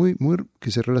dimensión muy, que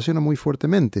se relaciona muy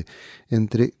fuertemente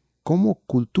entre cómo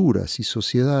culturas y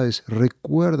sociedades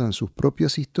recuerdan sus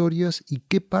propias historias y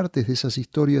qué partes de esas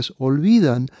historias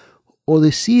olvidan o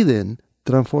deciden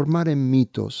transformar en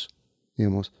mitos,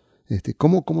 digamos,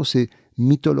 cómo se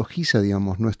mitologiza,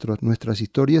 digamos, nuestras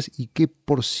historias y qué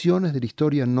porciones de la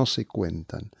historia no se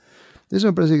cuentan. Eso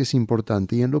me parece que es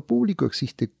importante y en lo público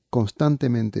existe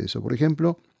constantemente eso. Por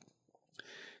ejemplo,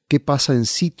 ¿qué pasa en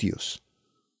sitios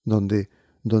donde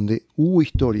hubo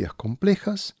historias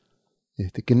complejas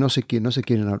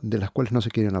de las cuales no se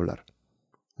quieren hablar?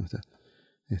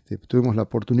 Tuvimos la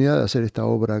oportunidad de hacer esta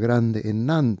obra grande en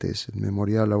Nantes, el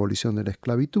Memorial a la abolición de la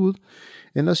esclavitud,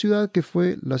 en la ciudad que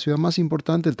fue la ciudad más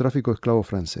importante del tráfico de esclavos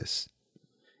francés.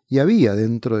 Y había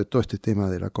dentro de todo este tema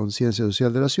de la conciencia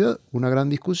social de la ciudad una gran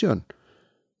discusión.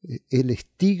 El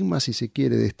estigma, si se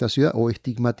quiere, de esta ciudad, o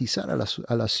estigmatizar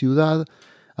a la ciudad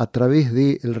a través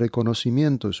del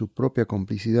reconocimiento de su propia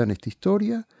complicidad en esta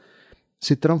historia,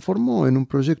 se transformó en un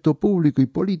proyecto público y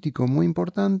político muy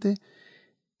importante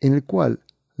en el cual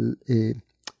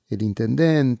el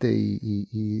intendente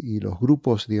y los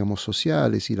grupos, digamos,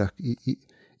 sociales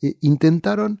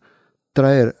intentaron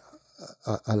traer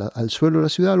al suelo de la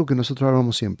ciudad lo que nosotros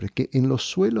hablamos siempre, que en los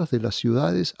suelos de las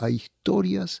ciudades hay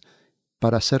historias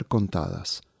para ser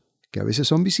contadas, que a veces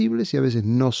son visibles y a veces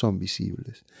no son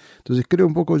visibles. Entonces creo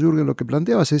un poco, Jürgen, lo que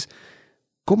planteabas es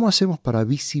 ¿cómo hacemos para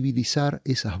visibilizar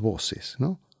esas voces,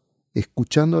 ¿no?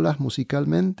 Escuchándolas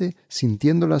musicalmente,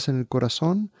 sintiéndolas en el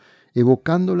corazón,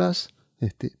 evocándolas,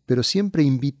 pero siempre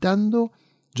invitando,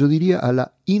 yo diría, a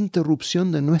la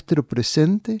interrupción de nuestro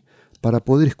presente para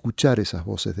poder escuchar esas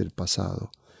voces del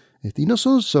pasado. Y no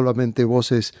son solamente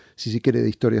voces, si se quiere, de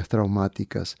historias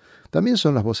traumáticas, también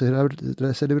son las voces de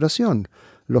la celebración,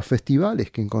 los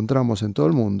festivales que encontramos en todo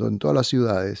el mundo, en todas las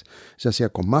ciudades, ya sea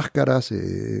con máscaras,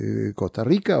 Costa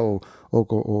Rica o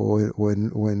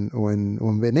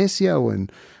en Venecia o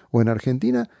en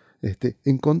Argentina,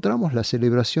 encontramos la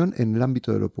celebración en el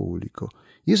ámbito de lo público.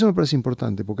 Y eso me parece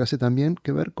importante porque hace también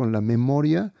que ver con la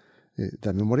memoria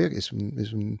que es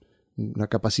una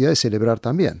capacidad de celebrar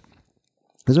también.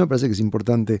 Eso me parece que es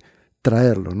importante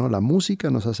traerlo, ¿no? La música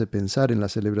nos hace pensar en la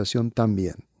celebración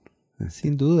también.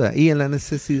 Sin duda, y en la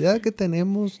necesidad que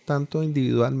tenemos, tanto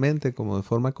individualmente como de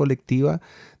forma colectiva,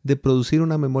 de producir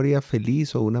una memoria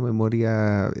feliz o una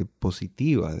memoria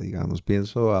positiva, digamos.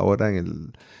 Pienso ahora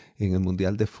en el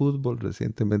Mundial de Fútbol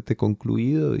recientemente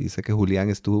concluido, y sé que Julián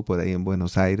estuvo por ahí en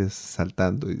Buenos Aires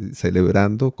saltando y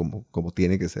celebrando como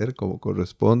tiene que ser, como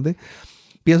corresponde.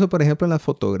 Pienso, por ejemplo, en las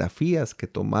fotografías que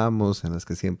tomamos, en las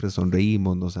que siempre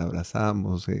sonreímos, nos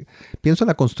abrazamos. Pienso en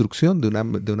la construcción de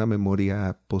una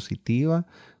memoria positiva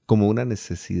como una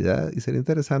necesidad. Y sería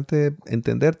interesante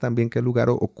entender también qué lugar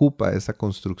ocupa esa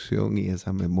construcción y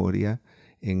esa memoria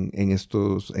en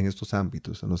estos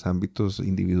ámbitos, en los ámbitos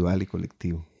individual y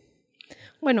colectivo.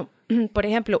 Bueno, por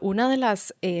ejemplo, una de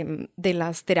las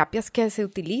terapias que se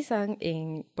utilizan,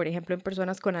 por ejemplo, en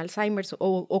personas con Alzheimer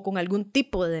o con algún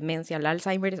tipo de demencia, el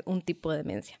Alzheimer es un tipo de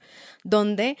demencia,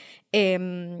 donde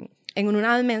en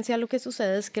una demencia lo que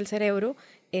sucede es que el cerebro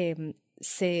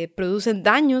se producen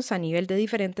daños a nivel de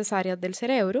diferentes áreas del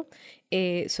cerebro,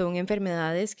 son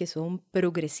enfermedades que son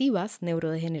progresivas,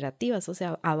 neurodegenerativas, o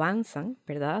sea, avanzan,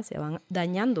 ¿verdad? Se van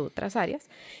dañando otras áreas.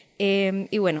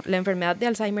 Y bueno, la enfermedad de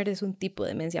Alzheimer es un tipo de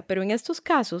demencia, pero en estos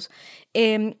casos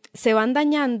se van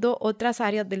dañando otras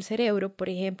áreas del cerebro, por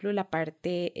ejemplo, la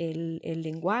parte, el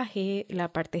lenguaje,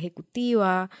 la parte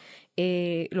ejecutiva,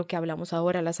 lo que hablamos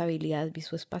ahora, las habilidades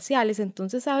visoespaciales.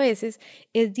 Entonces, a veces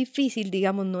es difícil,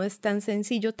 digamos, no es tan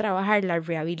sencillo trabajar la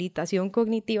rehabilitación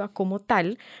cognitiva como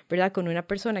tal, ¿verdad? Con una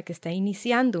persona que está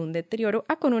iniciando un deterioro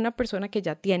a con una persona que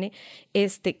ya tiene,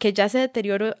 que ya ese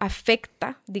deterioro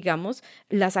afecta, digamos,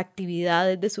 las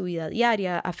actividades de su vida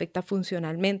diaria, afecta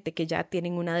funcionalmente, que ya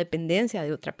tienen una dependencia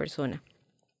de otra persona.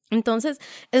 Entonces,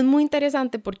 es muy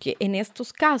interesante porque en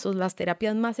estos casos las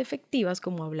terapias más efectivas,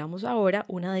 como hablamos ahora,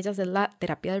 una de ellas es la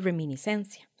terapia de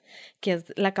reminiscencia, que es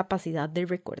la capacidad de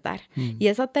recordar. Y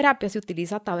esa terapia se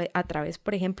utiliza a través,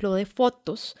 por ejemplo, de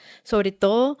fotos, sobre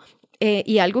todo,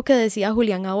 y algo que decía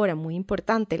Julián ahora, muy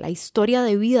importante, la historia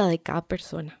de vida de cada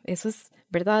persona. Eso es,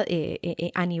 ¿verdad?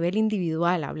 A nivel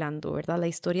individual hablando, ¿verdad? La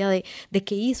historia de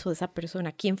qué hizo esa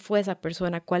persona, quién fue esa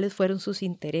persona, cuáles fueron sus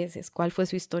intereses, cuál fue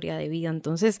su historia de vida.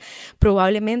 Entonces,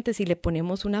 probablemente si le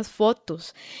ponemos unas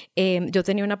fotos, yo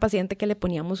tenía una paciente que le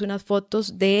poníamos unas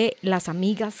fotos de las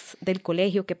amigas del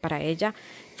colegio que para ella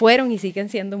fueron y siguen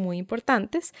siendo muy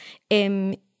importantes,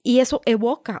 y eso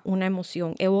evoca una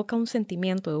emoción, evoca un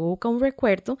sentimiento, evoca un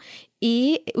recuerdo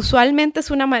y usualmente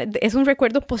es un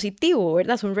recuerdo positivo,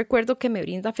 ¿verdad? Es un recuerdo que me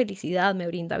brinda felicidad, me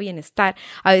brinda bienestar.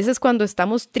 A veces cuando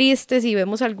estamos tristes y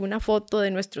vemos alguna foto de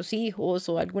nuestros hijos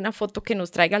o alguna foto que nos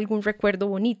traiga algún recuerdo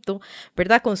bonito,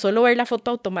 ¿verdad? Con solo ver la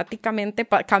foto automáticamente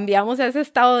cambiamos ese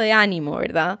estado de ánimo,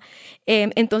 ¿verdad?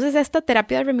 Entonces esta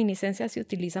terapia de reminiscencia se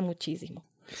utiliza muchísimo.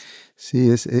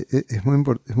 Sí, es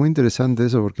muy interesante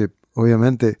eso porque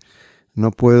obviamente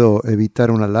no puedo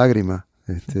evitar una lágrima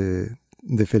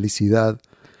de felicidad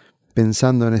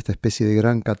pensando en esta especie de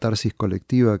gran catarsis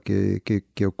colectiva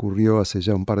que ocurrió hace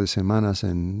ya un par de semanas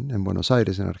en Buenos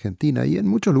Aires, en Argentina y en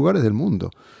muchos lugares del mundo.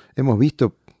 Hemos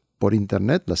visto por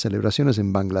internet las celebraciones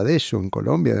en Bangladesh o en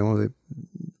Colombia, digamos,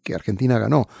 que Argentina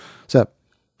ganó. O sea,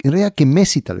 en realidad que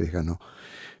Messi tal vez ganó.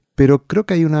 Pero creo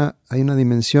que hay una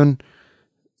dimensión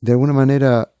de alguna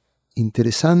manera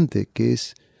interesante, que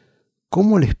es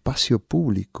cómo el espacio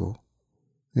público,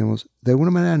 digamos, de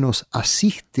alguna manera nos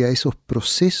asiste a esos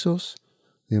procesos,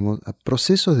 digamos, a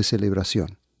procesos de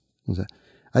celebración. O sea,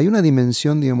 hay una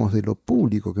dimensión, digamos, de lo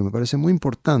público que me parece muy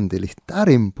importante, el estar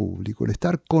en público, el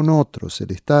estar con otros,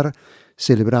 el estar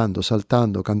celebrando,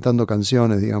 saltando, cantando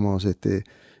canciones, digamos,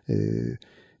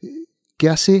 que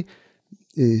hace,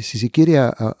 si se quiere,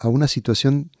 a una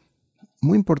situación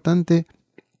muy importante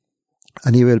a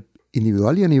nivel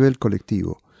individual y a nivel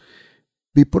colectivo.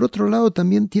 Y por otro lado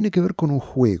también tiene que ver con un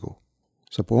juego.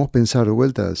 O sea, podemos pensar de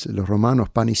vuelta los romanos,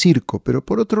 pan y circo, pero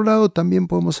por otro lado también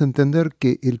podemos entender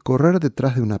que el correr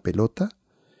detrás de una pelota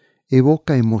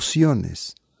evoca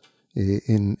emociones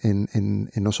en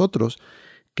nosotros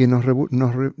que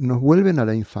nos vuelven a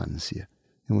la infancia,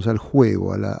 digamos, al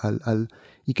juego,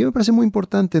 y que me parece muy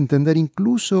importante entender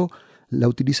incluso la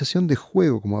utilización de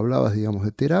juego, como hablabas, digamos,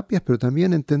 de terapias, pero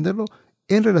también entenderlo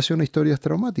en relación a historias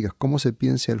traumáticas, cómo se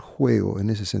piensa el juego en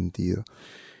ese sentido.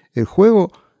 El juego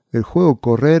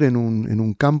correr en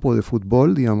un campo de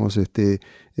fútbol, digamos, de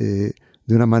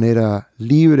una manera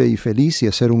libre y feliz y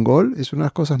hacer un gol, es una de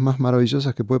las cosas más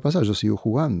maravillosas que puede pasar. Yo sigo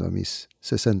jugando a mis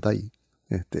 60 y...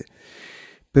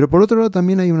 Pero por otro lado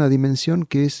también hay una dimensión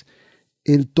que es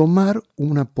el tomar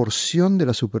una porción de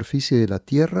la superficie de la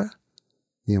Tierra,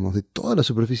 digamos, de toda la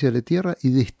superficie de la Tierra, y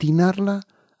destinarla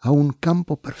a un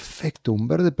campo perfecto, un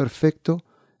verde perfecto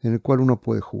en el cual uno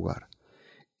puede jugar.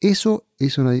 Eso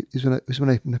es una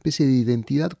especie de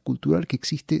identidad cultural que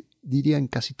existe, diría, en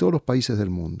casi todos los países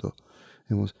del mundo.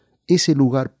 Digamos, ese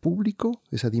lugar público,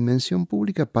 esa dimensión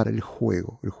pública para el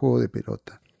juego de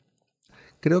pelota.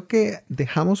 Creo que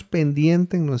dejamos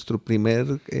pendiente en nuestro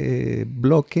primer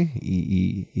bloque,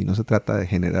 y no se trata de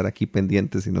generar aquí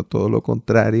pendientes, sino todo lo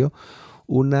contrario,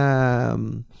 un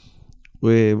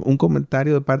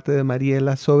comentario de parte de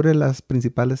Mariela sobre las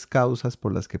principales causas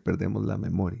por las que perdemos la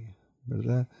memoria,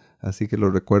 ¿verdad? Así que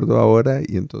lo recuerdo ahora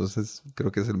y entonces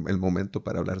creo que es el momento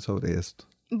para hablar sobre esto.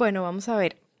 Bueno, vamos a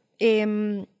ver.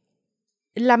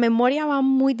 La memoria va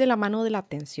muy de la mano de la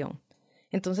atención.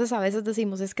 Entonces a veces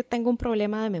decimos, es que tengo un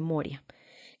problema de memoria,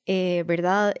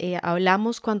 ¿verdad?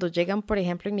 Hablamos cuando llegan, por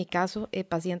ejemplo, en mi caso,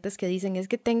 pacientes que dicen, es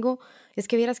que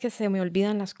vieras que se me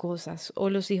olvidan las cosas, o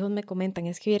los hijos me comentan,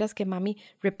 es que vieras que mami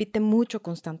repite mucho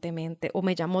constantemente, o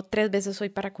me llamó 3 veces hoy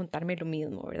para contarme lo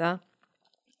mismo, ¿verdad?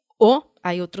 O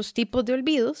hay otros tipos de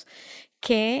olvidos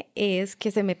que es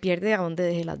que se me pierde a dónde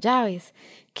dejé las llaves,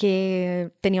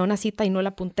 que tenía una cita y no la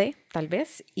apunté, tal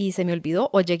vez, y se me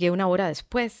olvidó o llegué 1 hora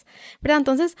después, ¿verdad?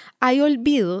 Entonces, hay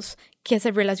olvidos que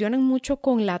se relacionan mucho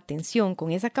con la atención,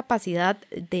 con esa capacidad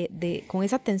con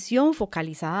esa atención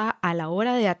focalizada a la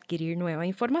hora de adquirir nueva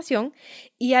información,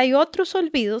 y hay otros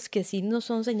olvidos que sí no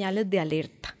son señales de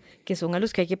alerta, que son a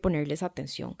los que hay que ponerles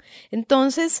atención.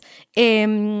 Entonces,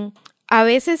 a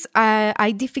veces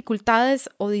hay dificultades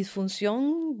o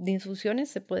disfunciones,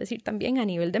 se puede decir también, a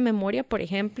nivel de memoria. Por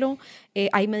ejemplo,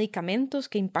 hay medicamentos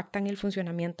que impactan el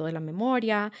funcionamiento de la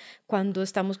memoria cuando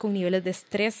estamos con niveles de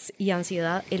estrés y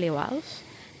ansiedad elevados,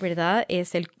 ¿verdad?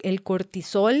 Es el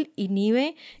cortisol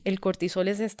inhibe. El cortisol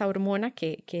es esta hormona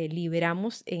que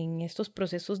liberamos en estos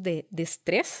procesos de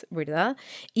estrés, ¿verdad?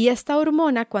 Y esta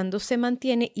hormona, cuando se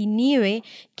mantiene, inhibe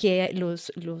que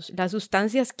las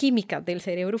sustancias químicas del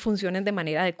cerebro funcionen de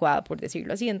manera adecuada, por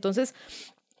decirlo así. Entonces,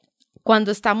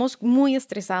 cuando estamos muy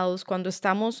estresados,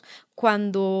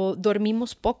 cuando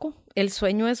dormimos poco, el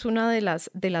sueño es una de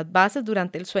las bases.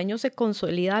 Durante el sueño se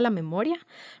consolida la memoria,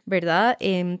 ¿verdad?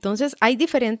 Entonces, hay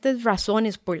diferentes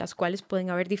razones por las cuales pueden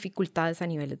haber dificultades a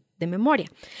nivel de memoria.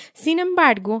 Sin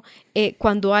embargo,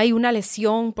 cuando hay una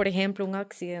lesión, por ejemplo, un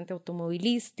accidente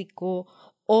automovilístico,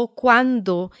 o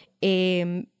cuando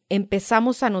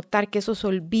empezamos a notar que esos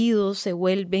olvidos se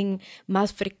vuelven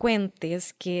más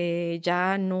frecuentes, que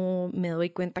ya no me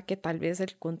doy cuenta que tal vez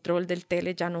el control del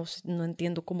tele ya no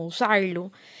entiendo cómo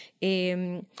usarlo,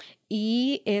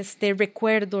 y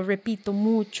repito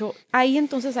mucho, ahí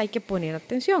entonces hay que poner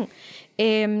atención.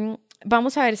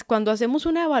 Vamos a ver, cuando hacemos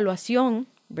una evaluación,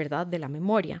 ¿verdad?, de la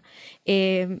memoria,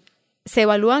 se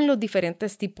evalúan los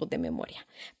diferentes tipos de memoria,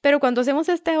 pero cuando hacemos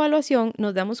esta evaluación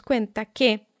nos damos cuenta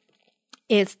que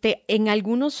en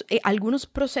algunos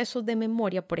procesos de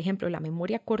memoria, por ejemplo, la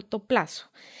memoria a corto plazo,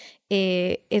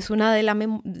 es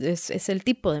el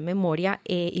tipo de memoria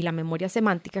y la memoria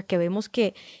semántica, que vemos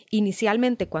que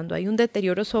inicialmente cuando hay un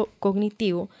deterioro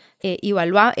cognitivo,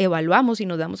 evaluamos y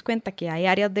nos damos cuenta que hay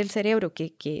áreas del cerebro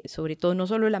que sobre todo no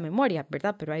solo la memoria,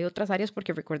 ¿verdad? Pero hay otras áreas,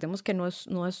 porque recordemos que no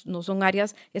son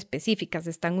áreas específicas,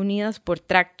 están unidas por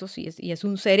tractos y es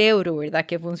un cerebro, ¿verdad?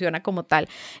 Que funciona como tal.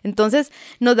 Entonces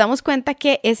nos damos cuenta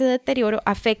que ese deterioro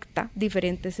afecta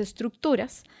diferentes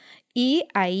estructuras. Y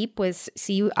ahí pues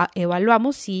sí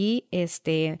evaluamos si es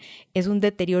un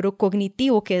deterioro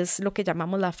cognitivo, que es lo que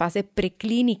llamamos la fase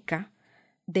preclínica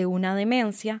de una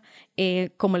demencia.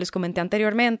 Como les comenté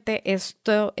anteriormente,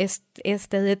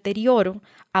 este deterioro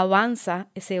avanza,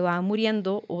 se van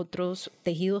muriendo otros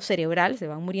tejidos cerebrales, se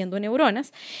van muriendo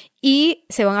neuronas y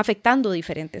se van afectando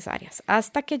diferentes áreas,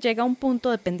 hasta que llega un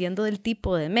punto, dependiendo del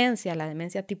tipo de demencia. La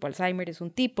demencia tipo Alzheimer es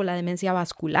un tipo, la demencia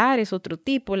vascular es otro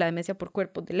tipo, la demencia por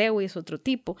cuerpos de Lewy es otro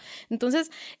tipo.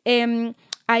 Entonces,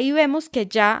 ahí vemos que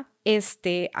ya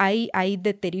hay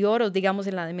deterioros, digamos,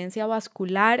 en la demencia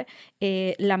vascular.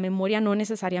 La memoria no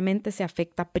necesariamente se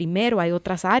afecta primero, hay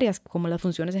otras áreas como las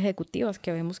funciones ejecutivas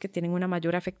que vemos que tienen una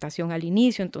mayor afectación al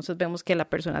inicio. Entonces vemos que la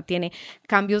persona tiene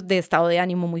cambios de estado de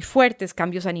ánimo muy fuertes,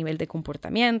 cambios a nivel de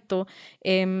comportamiento,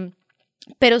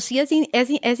 pero sí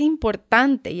es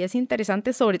importante y es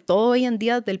interesante, sobre todo hoy en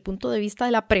día desde el punto de vista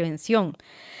de la prevención.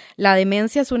 La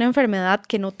demencia es una enfermedad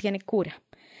que no tiene cura.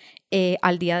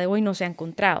 Al día de hoy no se ha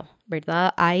encontrado,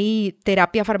 ¿verdad? Hay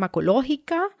terapia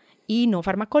farmacológica y no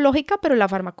farmacológica, pero la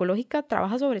farmacológica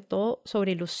trabaja sobre todo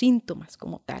sobre los síntomas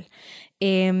como tal.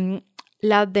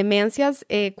 Las demencias,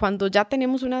 cuando ya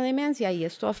tenemos una demencia y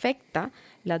esto afecta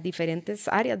las diferentes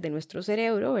áreas de nuestro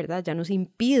cerebro, ¿verdad? Ya nos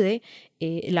impide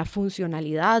la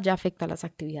funcionalidad, ya afecta las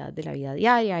actividades de la vida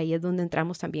diaria. Ahí es donde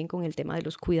entramos también con el tema de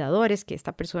los cuidadores, que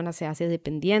esta persona se hace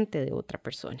dependiente de otra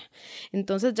persona.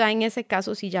 Entonces ya en ese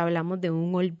caso sí ya hablamos de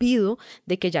un olvido,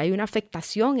 de que ya hay una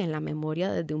afectación en la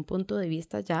memoria desde un punto de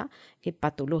vista ya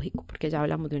patológico, porque ya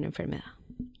hablamos de una enfermedad.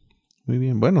 Muy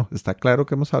bien, bueno, está claro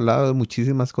que hemos hablado de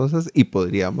muchísimas cosas y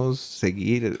podríamos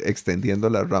seguir extendiendo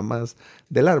las ramas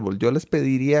del árbol. Yo les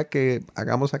pediría que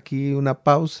hagamos aquí una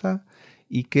pausa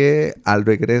y que al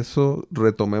regreso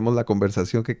retomemos la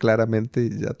conversación, que claramente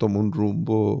ya tomó un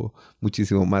rumbo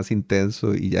muchísimo más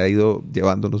intenso y ya ha ido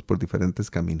llevándonos por diferentes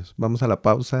caminos. Vamos a la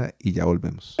pausa y ya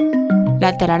volvemos.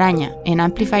 La telaraña en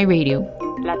Amplify Radio.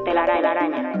 La telaraña.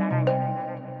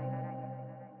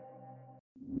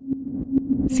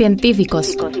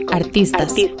 Científicos,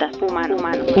 artistas,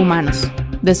 humanos,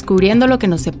 descubriendo lo que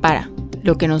nos separa,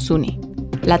 lo que nos une.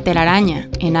 La telaraña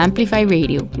en Amplify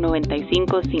Radio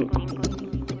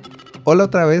 95.5. Hola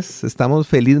otra vez, estamos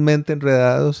felizmente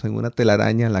enredados en una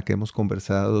telaraña en la que hemos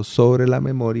conversado sobre la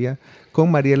memoria con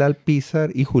Mariella Alpízar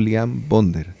y Julián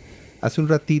Bonder. Hace un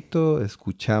ratito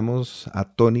escuchamos a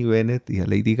Tony Bennett y a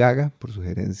Lady Gaga por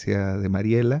sugerencia de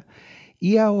Mariella,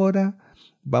 y ahora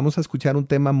vamos a escuchar un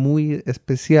tema muy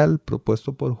especial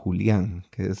propuesto por Julián,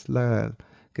 que es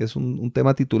un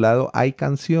tema titulado Hay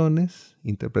canciones,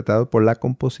 interpretado por la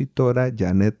compositora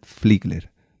Janet Fligler.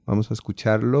 Vamos a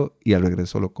escucharlo y al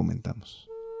regreso lo comentamos.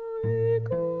 Hay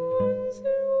canciones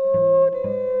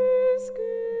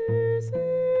que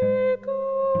se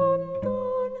cantan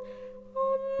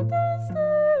antes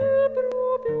del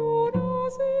propio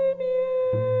nacimiento.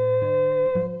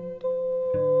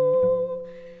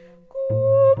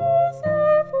 Cómo se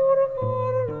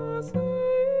forjar las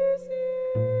hicieron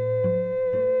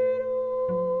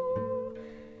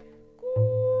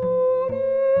con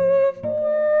el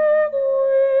fuego y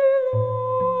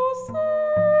los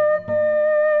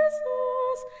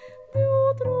cenizos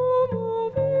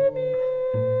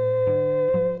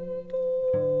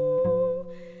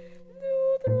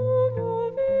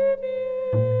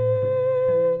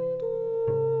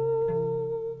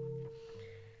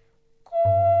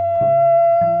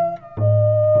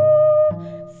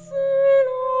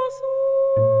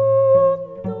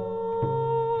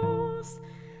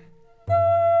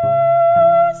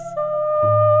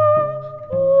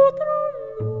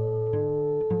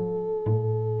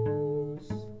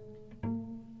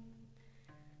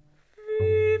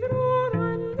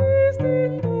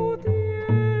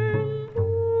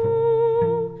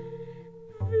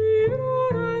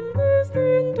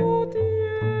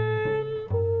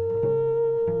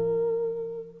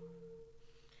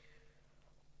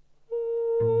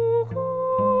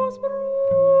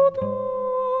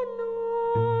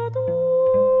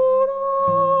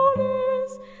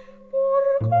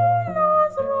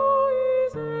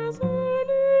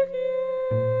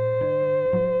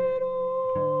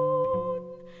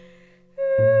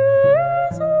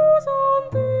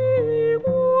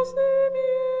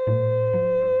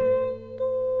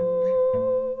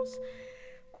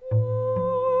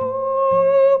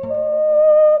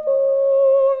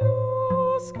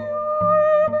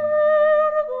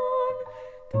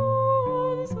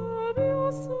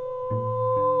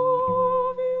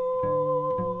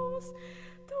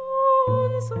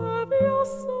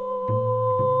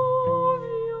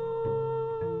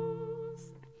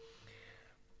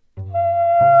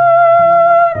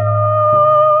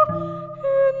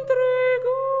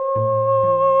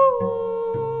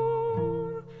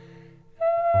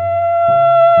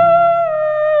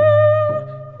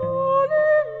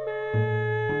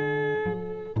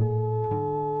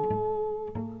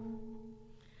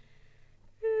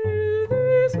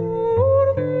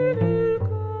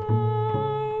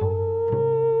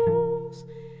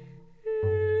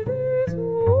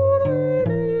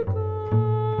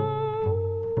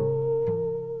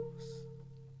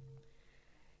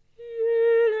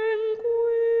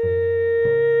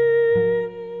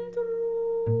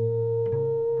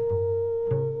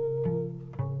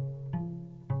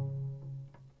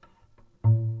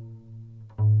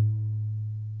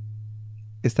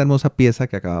Esta hermosa pieza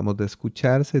que acabamos de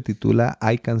escuchar se titula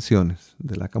Hay canciones,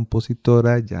 de la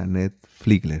compositora Janet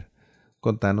Fligler.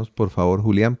 Contanos, por favor,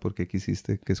 Julián, ¿por qué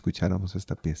quisiste que escucháramos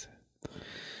esta pieza?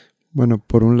 Bueno,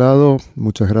 por un lado,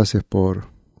 muchas gracias por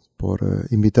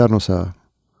invitarnos a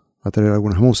traer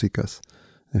algunas músicas.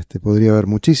 Podría haber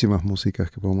muchísimas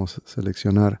músicas que podemos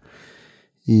seleccionar.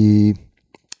 Y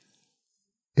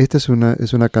esta es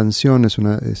una canción, es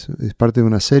parte de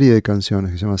una serie de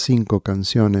canciones que se llama 5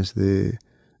 canciones de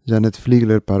Janet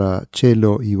Fligler para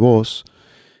cello y voz,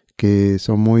 que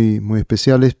son muy, muy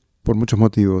especiales por muchos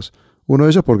motivos. Uno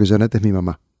de ellos porque Janet es mi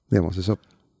mamá. Digamos, eso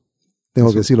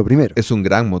tengo que decirlo primero. Es un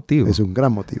gran motivo. Es un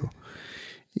gran motivo.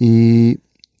 Y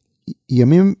a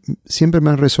mí siempre me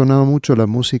ha resonado mucho la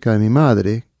música de mi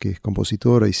madre, que es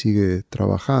compositora y sigue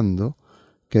trabajando,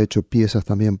 que ha hecho piezas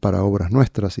también para obras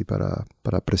nuestras y para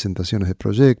presentaciones de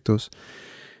proyectos.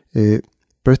 Pero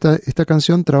esta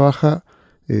canción trabaja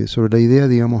sobre la idea,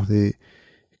 digamos, de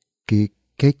que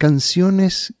hay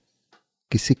canciones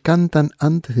que se cantan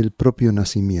antes del propio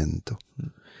nacimiento.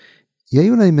 Y hay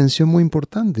una dimensión muy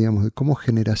importante, digamos, de cómo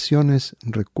generaciones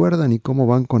recuerdan y cómo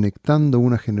van conectando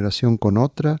una generación con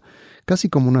otra, casi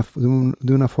como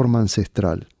de una forma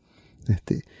ancestral.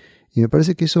 Y me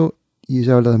parece que eso, y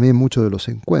ella habla también mucho de los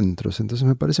encuentros, entonces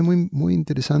me parece muy, muy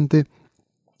interesante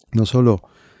no solo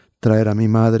traer a mi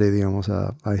madre, digamos,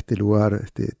 a este lugar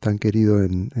tan querido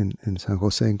en San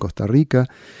José, en Costa Rica,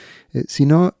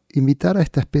 sino invitar a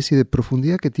esta especie de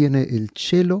profundidad que tiene el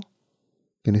cello,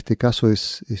 que en este caso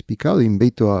es picado.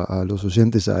 Invito a los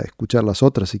oyentes a escuchar las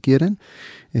otras si quieren,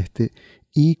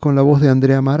 y con la voz de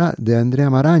Andrea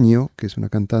Maraño, que es una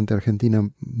cantante argentina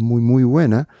muy, muy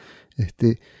buena,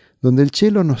 donde el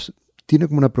cello tiene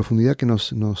como una profundidad que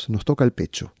nos toca el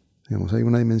pecho. Digamos, hay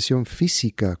una dimensión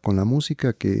física con la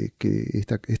música que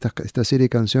esta serie de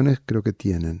canciones creo que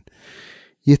tienen.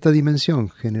 Y esta dimensión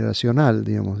generacional,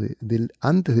 digamos,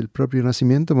 antes del propio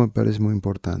nacimiento me parece muy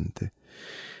importante.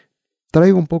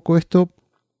 Traigo un poco esto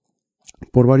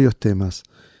por varios temas.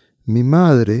 Mi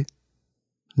madre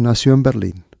nació en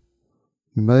Berlín.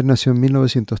 Mi madre nació en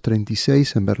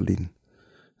 1936 en Berlín.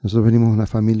 Nosotros venimos de una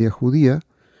familia judía,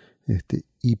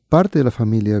 y parte de la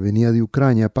familia venía de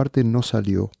Ucrania, parte no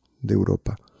salió de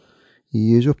Europa.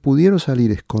 Y ellos pudieron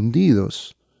salir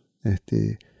escondidos,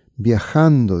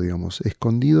 viajando, digamos,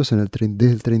 escondidos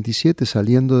desde el 37,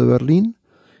 saliendo de Berlín,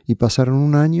 y pasaron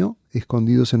un año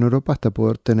escondidos en Europa hasta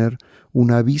poder tener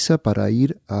una visa para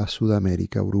ir a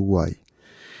Sudamérica, Uruguay.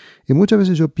 Y muchas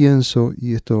veces yo pienso,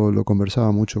 y esto lo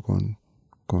conversaba mucho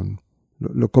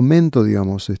lo comento,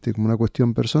 digamos, como una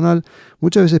cuestión personal,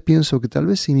 muchas veces pienso que tal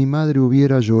vez si mi madre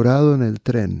hubiera llorado en el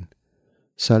tren,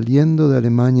 saliendo de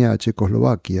Alemania a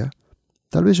Checoslovaquia,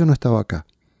 tal vez yo no estaba acá.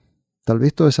 Tal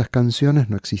vez todas esas canciones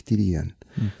no existirían.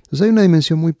 Entonces hay una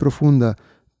dimensión muy profunda,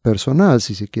 personal,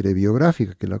 si se quiere,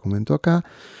 biográfica, que la comento acá,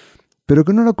 pero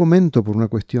que no la comento por una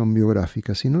cuestión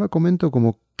biográfica, sino la comento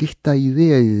como que esta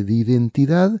idea de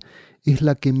identidad es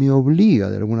la que me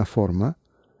obliga, de alguna forma,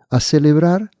 a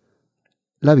celebrar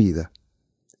la vida.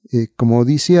 Como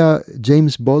decía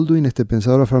James Baldwin, este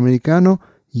pensador afroamericano,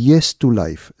 yes to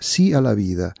life, sí a la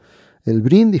vida. El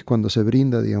brindis, cuando se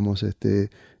brinda, digamos, en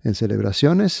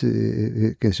celebraciones,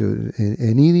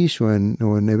 en yiddish o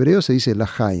en hebreo se dice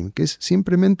l'chaim, que es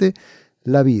simplemente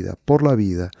la vida, por la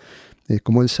vida,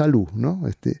 como el salud, ¿no?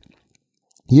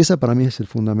 Y esa para mí es el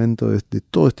fundamento de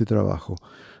todo este trabajo.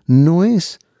 No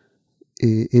es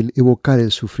el evocar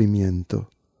el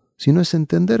sufrimiento, sino es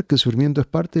entender que el sufrimiento es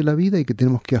parte de la vida y que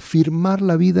tenemos que afirmar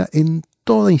la vida en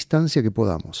toda instancia que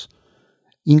podamos.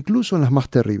 Incluso en las más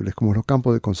terribles, como los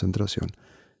campos de concentración.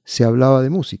 Se hablaba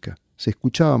de música, se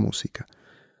escuchaba música.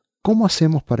 ¿Cómo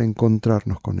hacemos para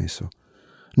encontrarnos con eso?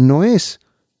 No es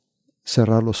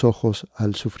cerrar los ojos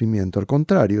al sufrimiento, al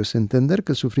contrario, es entender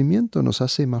que el sufrimiento nos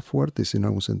hace más fuertes en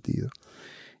algún sentido.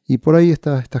 Y por ahí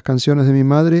estas canciones de mi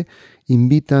madre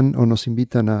nos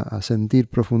invitan a sentir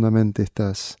profundamente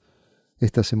estas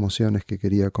emociones que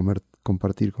quería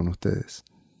compartir con ustedes.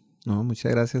 No,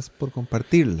 muchas gracias por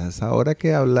compartirlas. Ahora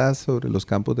que hablas sobre los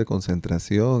campos de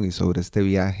concentración y sobre este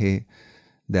viaje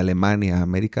de Alemania a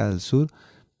América del Sur,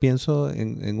 pienso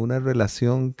en una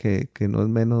relación que no es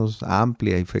menos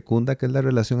amplia y fecunda, que es la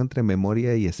relación entre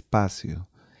memoria y espacio.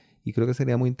 Y creo que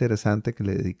sería muy interesante que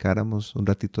le dedicáramos un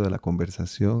ratito de la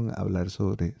conversación a hablar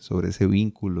sobre ese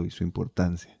vínculo y su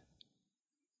importancia.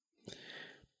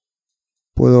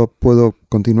 Puedo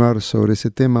continuar sobre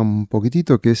ese tema un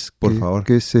poquitito, que es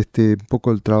un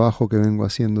poco el trabajo que vengo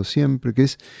haciendo siempre, que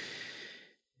es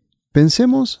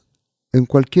pensemos en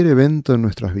cualquier evento en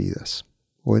nuestras vidas,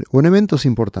 o en eventos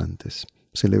importantes,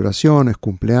 celebraciones,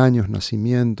 cumpleaños,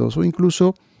 nacimientos, o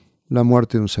incluso la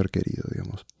muerte de un ser querido,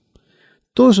 digamos.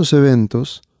 Todos esos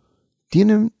eventos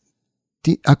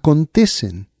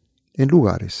acontecen en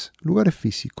lugares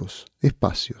físicos,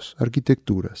 espacios,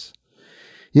 arquitecturas.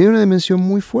 Y hay una dimensión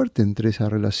muy fuerte entre esa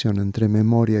relación, entre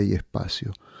memoria y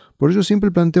espacio. Por eso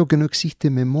siempre planteo que no existe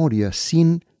memoria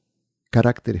sin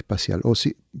carácter espacial,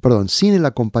 sin el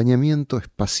acompañamiento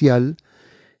espacial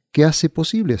que hace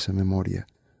posible esa memoria,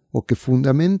 o que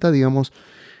fundamenta, digamos,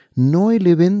 no el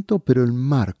evento, pero el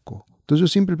marco. Entonces yo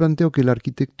siempre planteo que la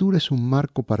arquitectura es un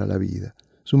marco para la vida,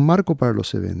 es un marco para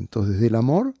los eventos, desde el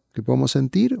amor que podemos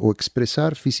sentir o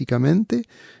expresar físicamente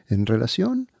en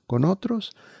relación con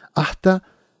otros, hasta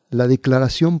la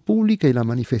declaración pública y la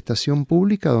manifestación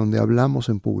pública donde hablamos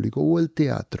en público, o el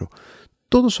teatro.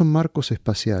 Todos son marcos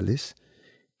espaciales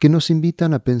que nos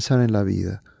invitan a pensar en la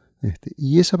vida.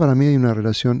 Y esa para mí hay una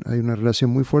relación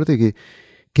muy fuerte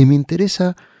que me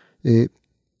interesa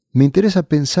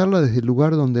pensarla desde el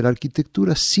lugar donde la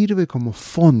arquitectura sirve como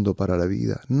fondo para la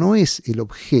vida. No es el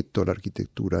objeto la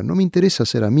arquitectura. No me interesa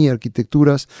hacer a mí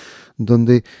arquitecturas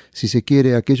donde, si se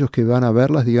quiere, aquellos que van a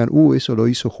verlas digan, eso lo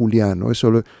hizo Julián,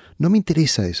 No me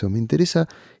interesa eso. Me interesa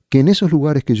que en esos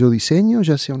lugares que yo diseño,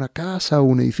 ya sea una casa,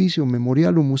 un edificio, un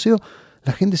memorial, un museo,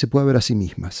 la gente se pueda ver a sí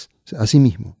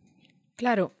mismo.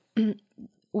 Claro.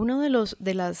 Uno de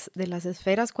las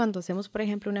esferas cuando hacemos, por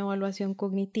ejemplo, una evaluación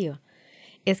cognitiva,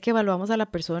 es que evaluamos a la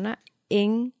persona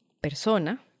en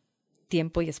persona,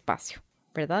 tiempo y espacio,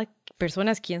 ¿verdad?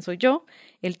 Persona es quién soy yo,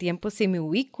 el tiempo es si me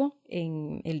ubico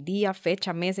en el día,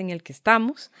 fecha, mes en el que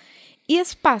estamos, y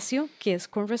espacio, que es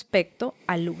con respecto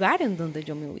al lugar en donde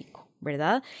yo me ubico,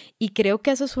 ¿verdad? Y creo que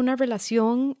eso es una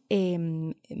relación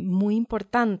muy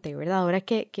importante, ¿verdad? Ahora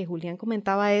que Julián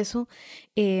comentaba eso,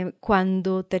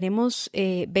 cuando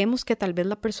vemos que tal vez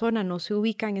la persona no se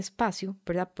ubica en espacio,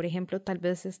 ¿verdad? Por ejemplo, tal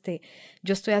vez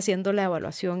yo estoy haciendo la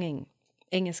evaluación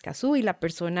en Escazú y la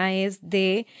persona es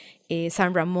de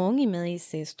San Ramón y me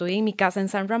dice, estoy en mi casa en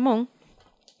San Ramón.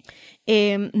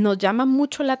 Nos llama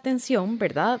mucho la atención,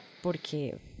 ¿verdad?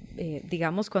 Porque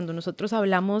digamos, cuando nosotros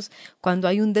hablamos, cuando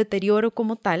hay un deterioro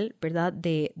como tal, ¿verdad?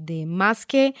 De más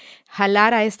que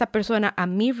jalar a esta persona a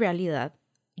mi realidad,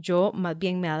 yo más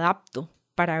bien me adapto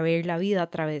para ver la vida a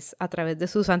través de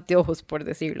sus anteojos, por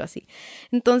decirlo así.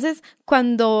 Entonces,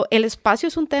 cuando el espacio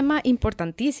es un tema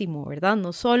importantísimo, ¿verdad?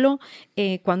 No solo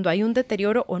cuando hay un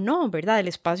deterioro o no, ¿verdad? El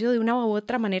espacio de una u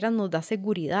otra manera nos da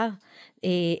seguridad.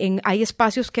 Hay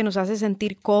espacios que nos hacen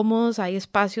sentir cómodos, hay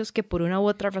espacios que por una u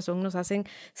otra razón nos hacen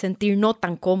sentir no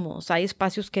tan cómodos, hay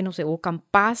espacios que nos evocan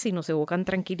paz y nos evocan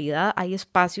tranquilidad, hay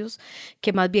espacios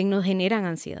que más bien nos generan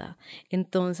ansiedad.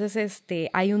 Entonces,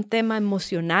 hay un tema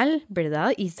emocional,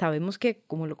 ¿verdad? Y sabemos que,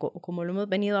 como lo hemos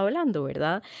venido hablando,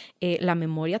 ¿verdad? La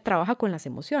memoria trabaja con las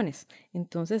emociones.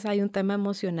 Entonces, hay un tema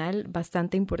emocional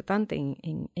bastante importante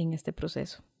en este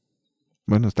proceso.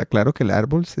 Bueno, está claro que el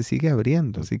árbol se sigue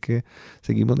abriendo, así que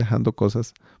seguimos dejando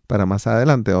cosas para más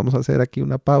adelante. Vamos a hacer aquí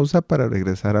una pausa para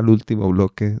regresar al último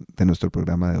bloque de nuestro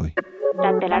programa de hoy.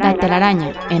 La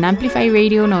telaraña en Amplify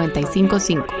Radio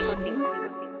 95.5.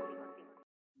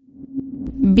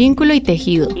 Vínculo y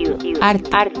tejido, arte,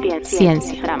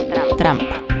 ciencia,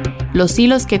 trampa. Los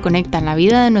hilos que conectan la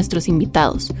vida de nuestros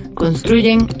invitados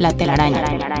construyen la telaraña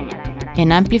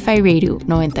en Amplify Radio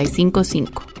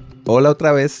 95.5. Hola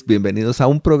otra vez, bienvenidos a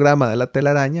un programa de La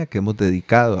Telaraña que hemos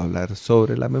dedicado a hablar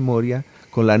sobre la memoria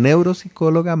con la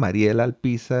neuropsicóloga Mariella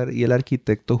Alpízar y el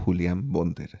arquitecto Julián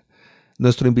Bonder.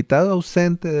 Nuestro invitado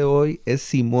ausente de hoy es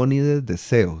Simónides de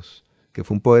Ceos, que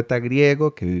fue un poeta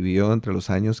griego que vivió entre los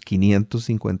años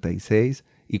 556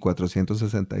 y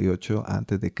 468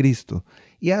 a.C.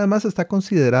 y además está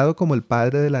considerado como el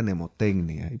padre de la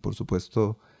mnemotecnia y por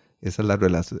supuesto esa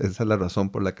es la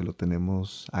razón por la que lo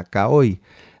tenemos acá hoy.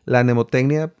 La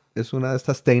mnemotecnia es una de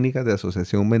estas técnicas de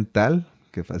asociación mental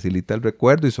que facilita el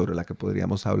recuerdo y sobre la que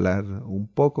podríamos hablar un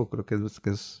poco. Creo que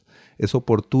es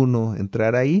oportuno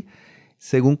entrar ahí.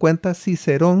 Según cuenta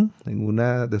Cicerón en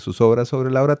una de sus obras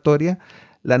sobre la oratoria,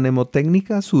 la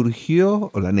mnemotecnia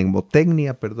surgió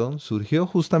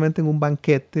justamente en un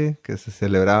banquete que se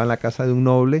celebraba en la casa de un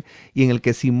noble y en el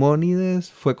que Simónides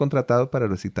fue contratado para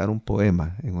recitar un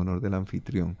poema en honor del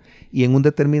anfitrión. Y en un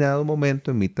determinado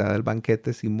momento, en mitad del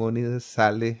banquete, Simónides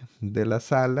sale de la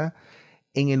sala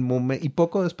y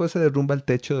poco después se derrumba el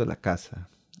techo de la casa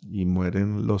y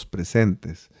mueren los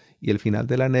presentes. Y el final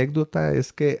de la anécdota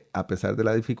es que, a pesar de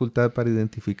la dificultad para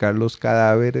identificar los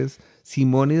cadáveres,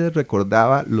 Simónides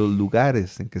recordaba los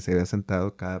lugares en que se había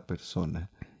sentado cada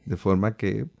persona, de forma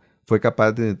que fue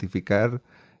capaz de identificar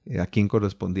a quién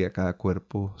correspondía cada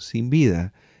cuerpo sin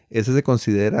vida. Ese se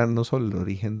considera no solo el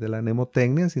origen de la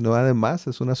mnemotecnia, sino además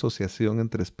es una asociación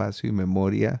entre espacio y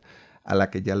memoria a la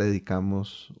que ya le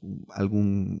dedicamos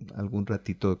algún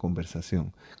ratito de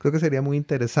conversación. Creo que sería muy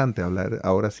interesante hablar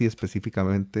ahora sí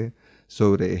específicamente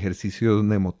sobre ejercicios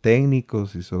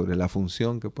mnemotécnicos y sobre la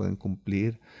función que pueden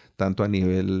cumplir tanto a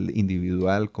nivel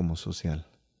individual como social.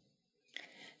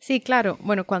 Sí, claro.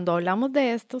 Bueno, cuando hablamos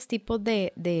de estos tipos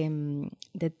de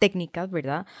técnicas,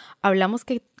 ¿verdad? Hablamos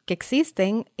que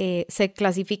existen, se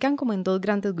clasifican como en dos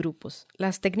grandes grupos.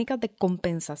 Las técnicas de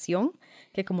compensación,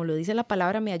 que como lo dice la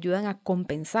palabra, me ayudan a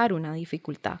compensar una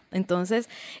dificultad. Entonces,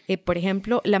 por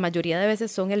ejemplo, la mayoría de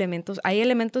veces son hay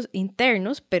elementos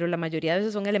internos, pero la mayoría de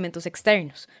veces son elementos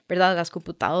externos, ¿verdad? Las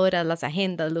computadoras, las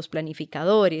agendas, los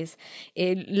planificadores,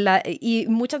 y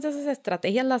muchas de esas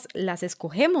estrategias las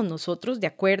escogemos nosotros de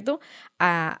acuerdo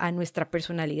a nuestra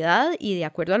personalidad y de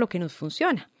acuerdo a lo que nos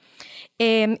funciona.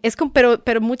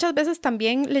 Pero muchas veces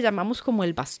también le llamamos como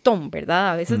el bastón, ¿verdad?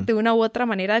 A veces de una u otra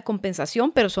manera de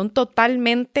compensación, pero son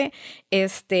totalmente,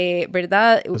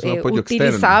 ¿verdad?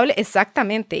 Utilizables,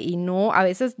 exactamente. Y no, a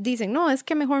veces dicen, no, es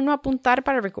que mejor no apuntar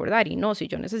para recordar. Y no, si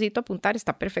yo necesito apuntar,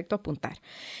 está perfecto apuntar.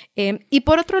 Y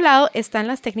por otro lado están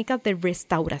las técnicas de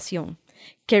restauración,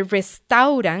 que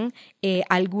restauran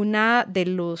alguna de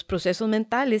los procesos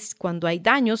mentales cuando hay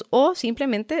daños o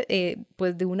simplemente,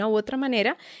 pues de una u otra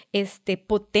manera,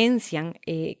 potencian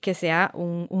que sea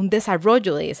un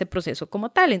desarrollo de ese proceso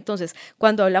como tal. Entonces,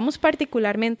 cuando hablamos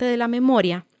particularmente de la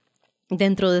memoria,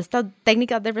 dentro de estas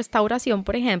técnicas de restauración,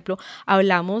 por ejemplo,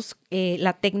 hablamos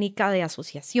la técnica de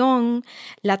asociación,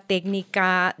 la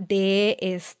técnica de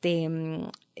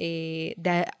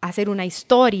hacer una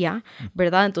historia,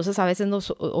 ¿verdad? Entonces a veces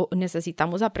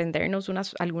necesitamos aprendernos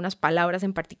algunas palabras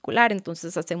en particular,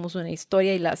 entonces hacemos una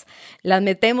historia y las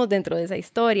metemos dentro de esa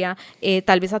historia,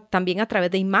 tal vez también a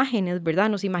través de imágenes, ¿verdad?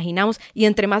 Nos imaginamos, y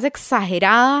entre más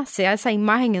exagerada sea esa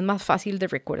imagen, es más fácil de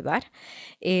recordar.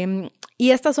 Y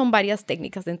estas son varias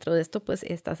técnicas dentro de esto, pues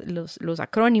los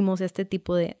acrónimos, este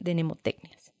tipo de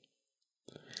mnemotecnias.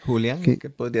 Julián, ¿qué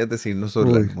podrías decirnos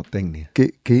sobre la mnemotecnia?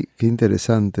 Qué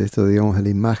interesante esto, digamos, de la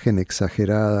imagen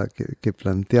exagerada que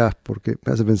planteás, porque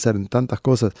me hace pensar en tantas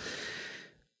cosas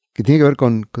que tiene que ver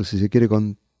con, si se quiere,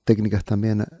 con técnicas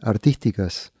también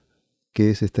artísticas,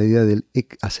 que es esta idea de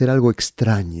hacer algo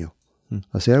extraño,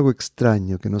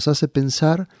 que nos hace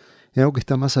pensar en algo que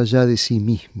está más allá de sí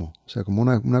mismo. O sea, como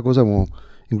una cosa como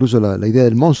incluso la idea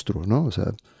del monstruo, ¿no? O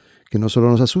sea, que no solo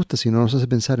nos asusta, sino nos hace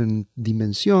pensar en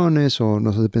dimensiones o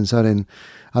nos hace pensar en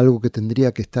algo que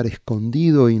tendría que estar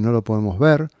escondido y no lo podemos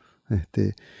ver.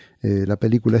 La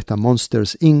película esta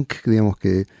Monsters, Inc., digamos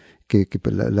que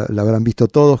la habrán visto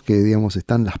todos, que digamos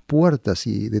están las puertas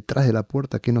y detrás de la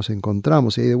puerta ¿qué nos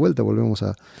encontramos? Y ahí de vuelta volvemos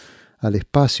al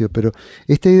espacio. Pero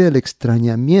esta idea del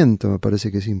extrañamiento me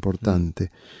parece que es importante.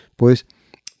 Pues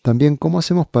también cómo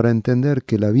hacemos para entender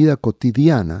que la vida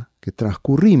cotidiana que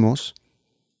transcurrimos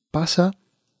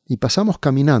pasamos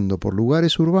caminando por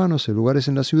lugares urbanos, en lugares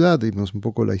en la ciudad. Vimos un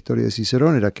poco la historia de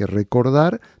Cicerón, era que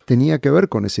recordar tenía que ver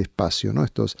con ese espacio, ¿no?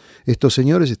 Estos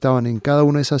señores estaban en cada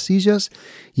una de esas sillas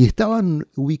y estaban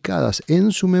ubicadas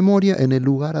en su memoria en el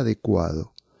lugar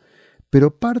adecuado.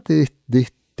 Pero parte de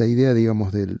esta idea,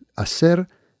 digamos, del hacer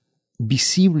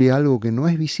visible algo que no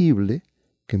es visible,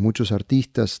 que muchos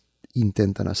artistas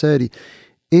intentan hacer,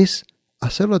 es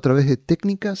hacerlo a través de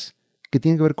técnicas que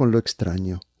tienen que ver con lo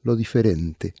extraño, lo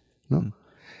diferente, ¿no?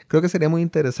 Creo que sería muy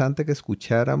interesante que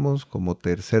escucháramos como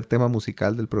tercer tema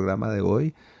musical del programa de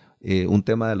hoy un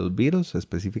tema de los Beatles,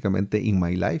 específicamente In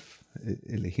My Life,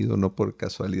 elegido no por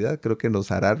casualidad. Creo que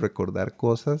nos hará recordar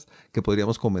cosas que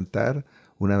podríamos comentar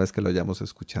una vez que lo hayamos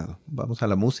escuchado. Vamos a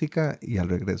la música y al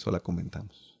regreso la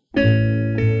comentamos.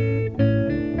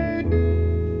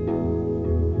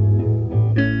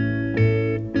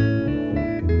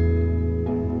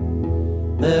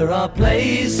 There are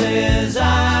places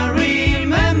I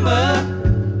remember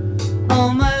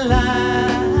all my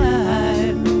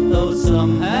life, though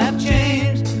some have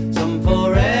changed, some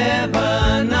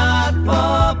forever, not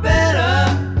for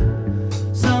better.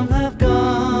 Some have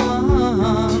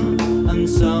gone and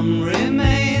some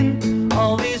remain.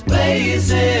 All these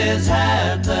places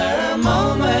had their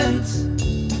moments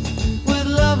with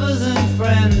lovers and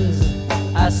friends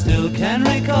I still can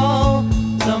recall.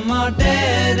 Some are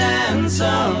dead and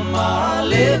some are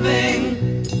living.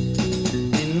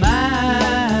 In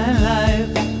my life,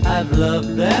 I've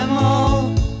loved them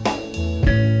all.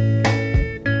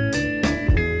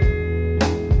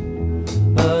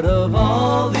 But of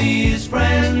all these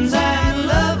friends and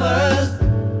lovers,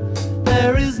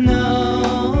 there is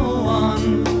no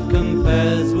one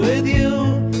compares with you.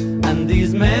 And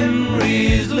these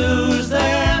memories lose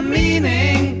their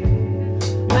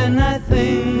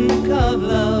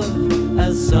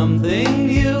something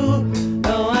new.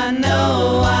 Though I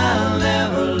know I'll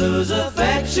never lose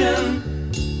affection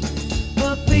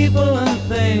for people and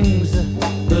things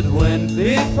that went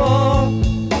before.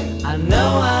 I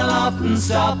know I'll often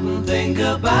stop and think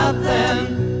about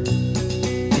them.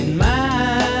 In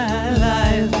my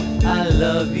life, I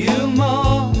love you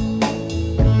more.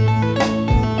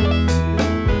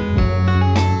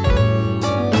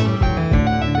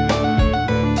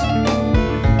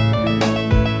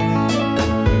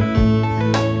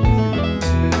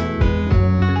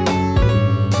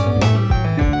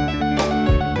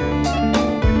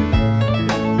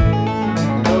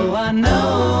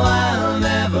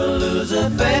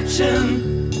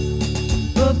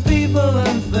 For people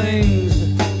and things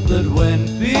that went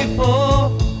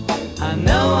before. I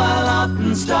know I'll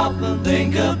often stop and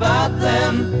think about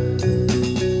them.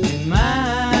 In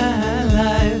my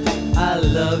life, I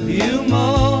love you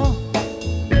more.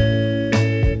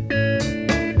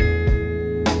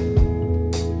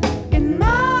 In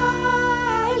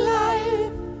my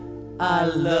life, I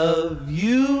love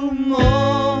you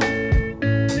more.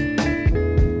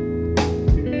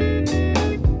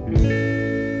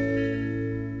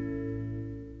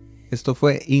 Esto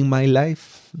fue In My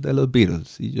Life de los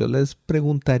Beatles. Y yo les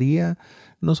preguntaría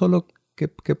no solo qué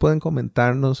pueden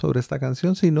comentarnos sobre esta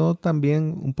canción, sino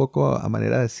también un poco a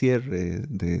manera de cierre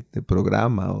de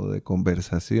programa o de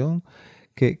conversación.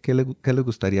 ¿Qué les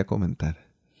gustaría comentar?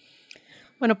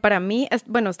 Bueno, para mí,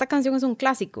 esta canción es un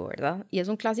clásico, ¿verdad? Y es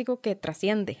un clásico que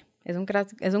trasciende. Es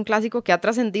un clásico que ha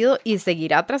trascendido y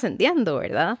seguirá trascendiendo,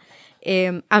 ¿verdad?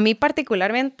 A mí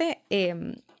particularmente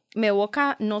me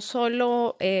evoca no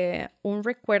solo un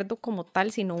recuerdo como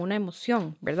tal, sino una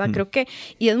emoción, ¿verdad? Creo que,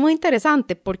 y es muy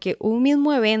interesante porque un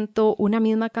mismo evento, una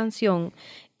misma canción,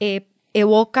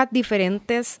 evoca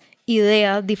diferentes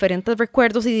ideas, diferentes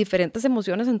recuerdos y diferentes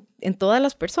emociones en todas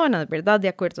las personas, ¿verdad? De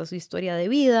acuerdo a su historia de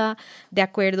vida, de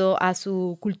acuerdo a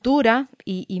su cultura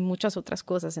y muchas otras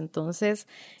cosas. Entonces,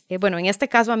 en este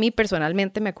caso a mí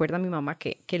personalmente me acuerda a mi mamá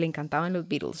que le encantaban los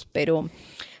Beatles,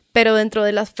 pero dentro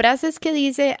de las frases que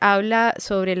dice, habla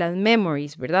sobre las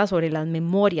memories, ¿verdad? Sobre las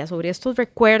memorias, sobre estos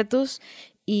recuerdos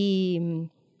y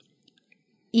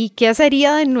qué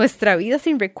sería de nuestra vida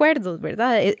sin recuerdos,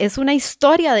 ¿verdad? Es una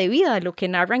historia de vida lo que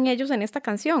narran ellos en esta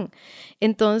canción.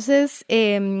 Entonces,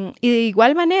 y de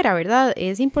igual manera, ¿verdad?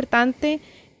 Es importante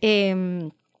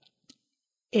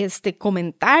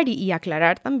comentar y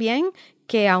aclarar también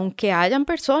que aunque hayan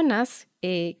personas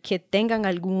que tengan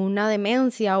alguna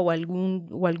demencia o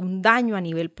algún daño a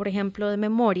nivel, por ejemplo, de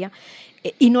memoria,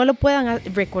 y no lo puedan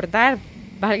recordar,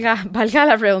 valga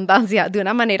la redundancia, de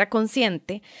una manera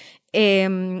consciente,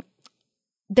 de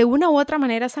una u otra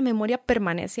manera esa memoria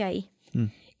permanece ahí.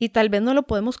 Y tal vez no lo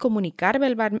podemos comunicar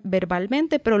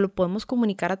verbalmente, pero lo podemos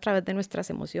comunicar a través de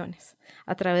nuestras emociones,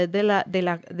 a través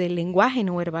del lenguaje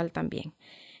no verbal también.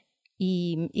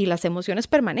 Y las emociones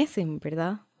permanecen,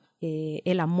 ¿verdad?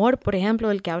 El amor, por ejemplo,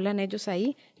 del que hablan ellos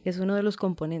ahí, es uno de los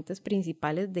componentes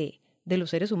principales de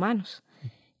los seres humanos.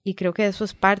 Y creo que eso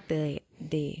es parte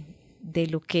de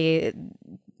lo que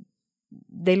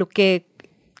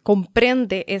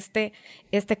comprende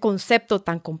este concepto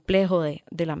tan complejo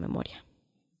de la memoria.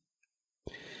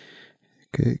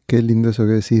 Qué lindo eso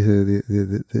que decís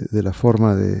de la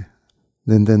forma de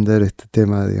entender este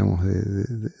tema, digamos,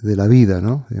 de la vida,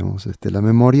 ¿no? Digamos, la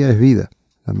memoria es vida.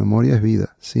 La memoria es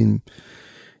vida.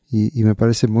 Y me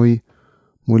parece muy,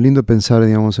 muy lindo pensar,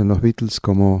 digamos, en los Beatles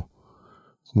como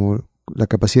la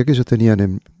capacidad que ellos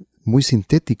tenían muy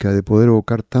sintética de poder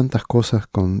evocar tantas cosas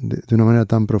de una manera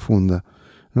tan profunda,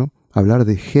 ¿no? Hablar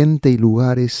de gente y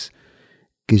lugares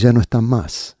que ya no están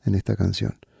más en esta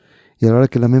canción. Y hablar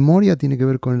que la memoria tiene que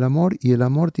ver con el amor y el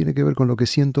amor tiene que ver con lo que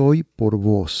siento hoy por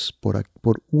vos, por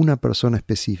una persona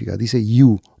específica. Dice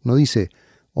you, no dice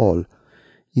all.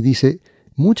 Y dice,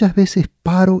 muchas veces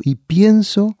paro y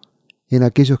pienso en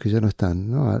aquellos que ya no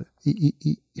están, ¿no?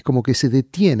 Y es como que se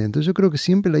detiene. Entonces yo creo que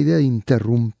siempre la idea de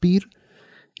interrumpir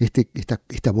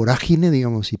esta vorágine,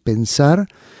 digamos, y pensar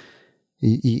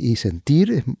y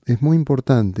sentir es muy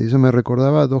importante. Eso me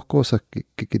recordaba dos cosas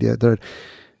que quería traer.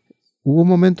 Hubo un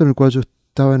momento en el cual yo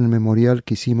estaba en el memorial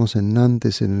que hicimos en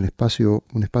Nantes, en un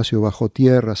espacio bajo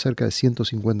tierra, cerca de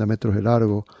 150 metros de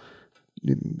largo,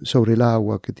 sobre el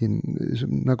agua, que es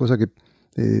una cosa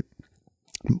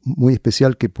muy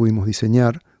especial que pudimos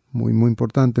diseñar, muy, muy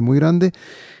importante, muy grande.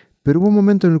 Pero hubo un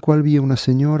momento en el cual vi a una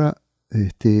señora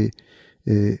que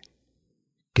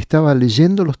estaba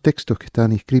leyendo los textos que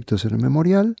estaban inscritos en el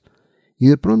memorial y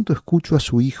de pronto escucho a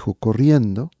su hijo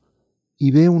corriendo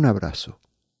y veo un abrazo.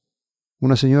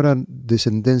 Una señora de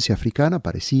descendencia africana,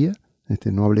 parecía,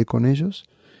 no hablé con ellos,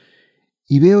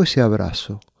 y veo ese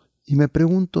abrazo. y me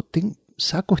pregunto,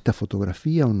 ¿saco esta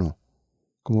fotografía o no?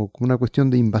 Como una cuestión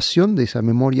de invasión de esa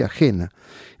memoria ajena.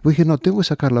 Y dije, no, tengo que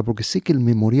sacarla porque sé que el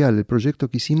memorial, el proyecto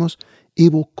que hicimos,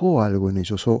 evocó algo en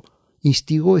ellos o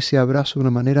instigó ese abrazo de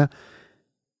una manera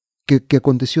que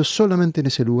aconteció solamente en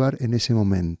ese lugar, en ese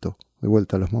momento. De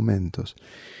vuelta a los momentos.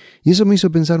 Y eso me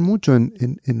hizo pensar mucho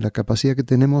en la capacidad que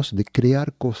tenemos de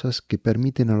crear cosas que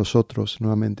permiten a los otros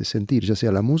nuevamente sentir, ya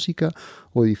sea la música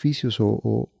o edificios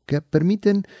o que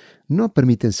no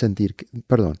permiten sentir,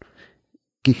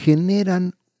 que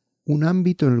generan un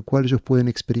ámbito en el cual ellos pueden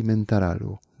experimentar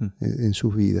algo en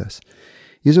sus vidas.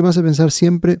 Y eso me hace pensar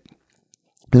siempre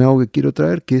en algo que quiero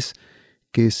traer, que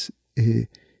es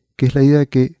la idea de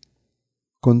que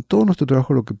con todo nuestro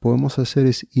trabajo lo que podemos hacer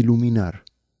es iluminar.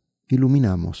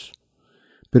 Iluminamos.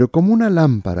 Pero como una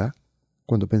lámpara,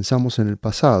 cuando pensamos en el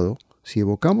pasado, si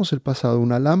evocamos el pasado,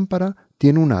 una lámpara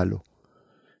tiene un halo.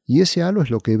 Y ese halo es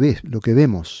lo que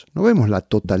vemos. No vemos la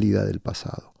totalidad del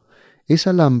pasado.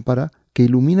 Esa lámpara que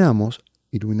iluminamos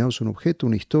un objeto,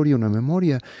 una historia, una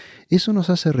memoria, eso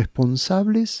nos hace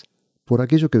responsables por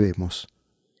aquello que vemos.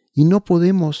 Y no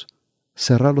podemos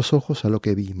cerrar los ojos a lo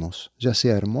que vimos, ya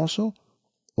sea hermoso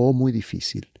o muy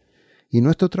difícil. Y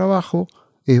nuestro trabajo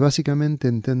es básicamente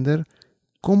entender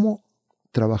cómo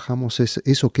trabajamos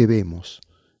eso que vemos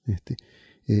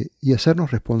y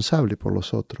hacernos responsables por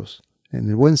los otros, en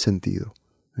el buen sentido,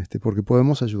 porque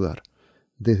podemos ayudar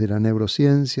desde la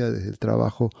neurociencia, desde el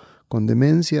trabajo con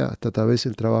demencia, hasta tal vez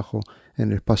el trabajo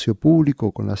en el espacio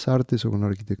público, con las artes o con la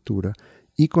arquitectura,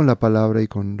 y con la palabra y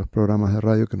con los programas de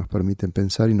radio que nos permiten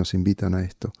pensar y nos invitan a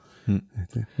esto.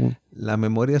 La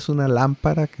memoria es una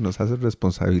lámpara que nos hace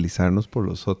responsabilizarnos por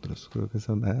los otros. Creo que es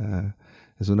una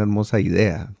hermosa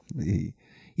idea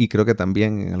y creo que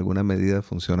también en alguna medida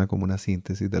funciona como una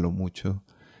síntesis de lo mucho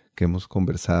que hemos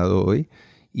conversado hoy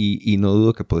y no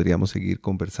dudo que podríamos seguir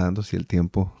conversando si el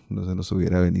tiempo no se nos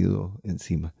hubiera venido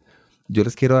encima. Yo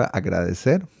les quiero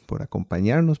agradecer por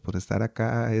acompañarnos, por estar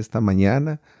acá esta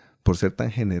mañana, por ser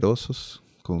tan generosos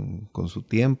con su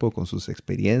tiempo, con sus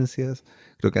experiencias.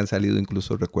 Creo que han salido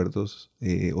incluso recuerdos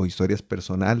o historias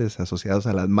personales asociados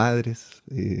a las madres.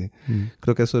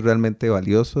 Creo que eso es realmente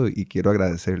valioso y quiero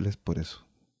agradecerles por eso.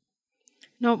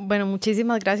 No, bueno,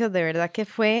 muchísimas gracias. De verdad que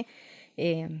fue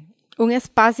un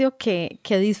espacio que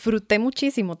disfruté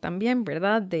muchísimo también,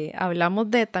 ¿verdad? Hablamos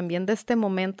también de este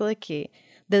momento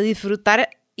de disfrutar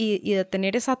y de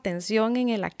tener esa atención en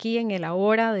el aquí, en el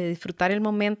ahora, de disfrutar el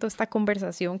momento, esta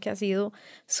conversación que ha sido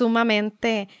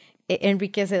sumamente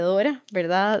enriquecedora,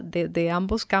 ¿verdad? De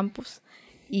ambos campos.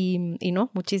 Y no,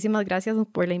 muchísimas gracias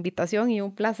por la invitación y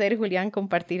un placer, Julián,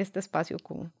 compartir este espacio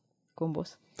con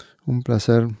vos. Un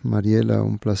placer, Mariela,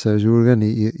 un placer, Jürgen,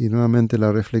 y nuevamente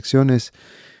la reflexión es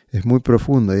muy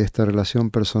profunda y esta relación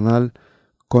personal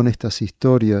con estas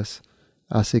historias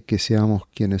hace que seamos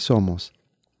quienes somos.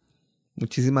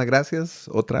 Muchísimas gracias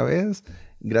otra vez.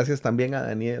 Gracias también a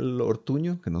Daniel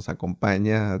Ortuño, que nos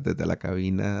acompaña desde la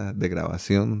cabina de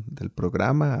grabación del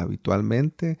programa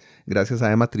habitualmente. Gracias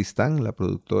a Emma Tristán, la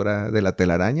productora de La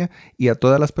Telaraña, y a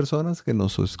todas las personas que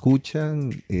nos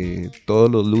escuchan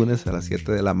todos los lunes a las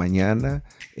 7 de la mañana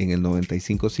en el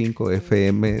 95.5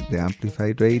 FM de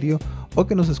Amplify Radio, o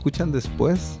que nos escuchan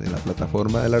después en la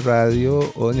plataforma de la radio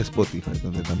o en Spotify,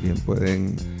 donde también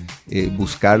pueden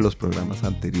buscar los programas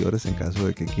anteriores en caso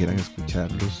de que quieran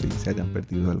escucharlos si se hayan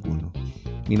perdido alguno.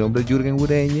 Mi nombre es Jürgen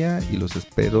Ureña y los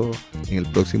espero en el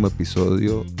próximo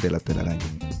episodio de La Telaraña.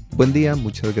 Buen día,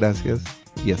 muchas gracias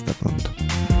y hasta pronto.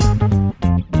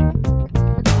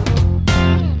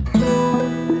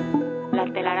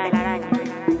 La Telaraña.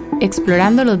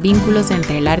 Explorando los vínculos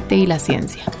entre el arte y la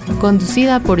ciencia.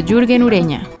 Conducida por Jürgen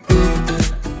Ureña.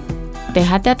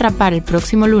 Déjate atrapar el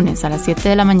próximo lunes a las 7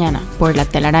 de la mañana por La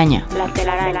Telaraña. La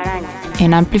Telaraña.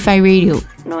 En Amplify Radio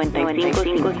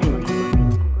 95.5.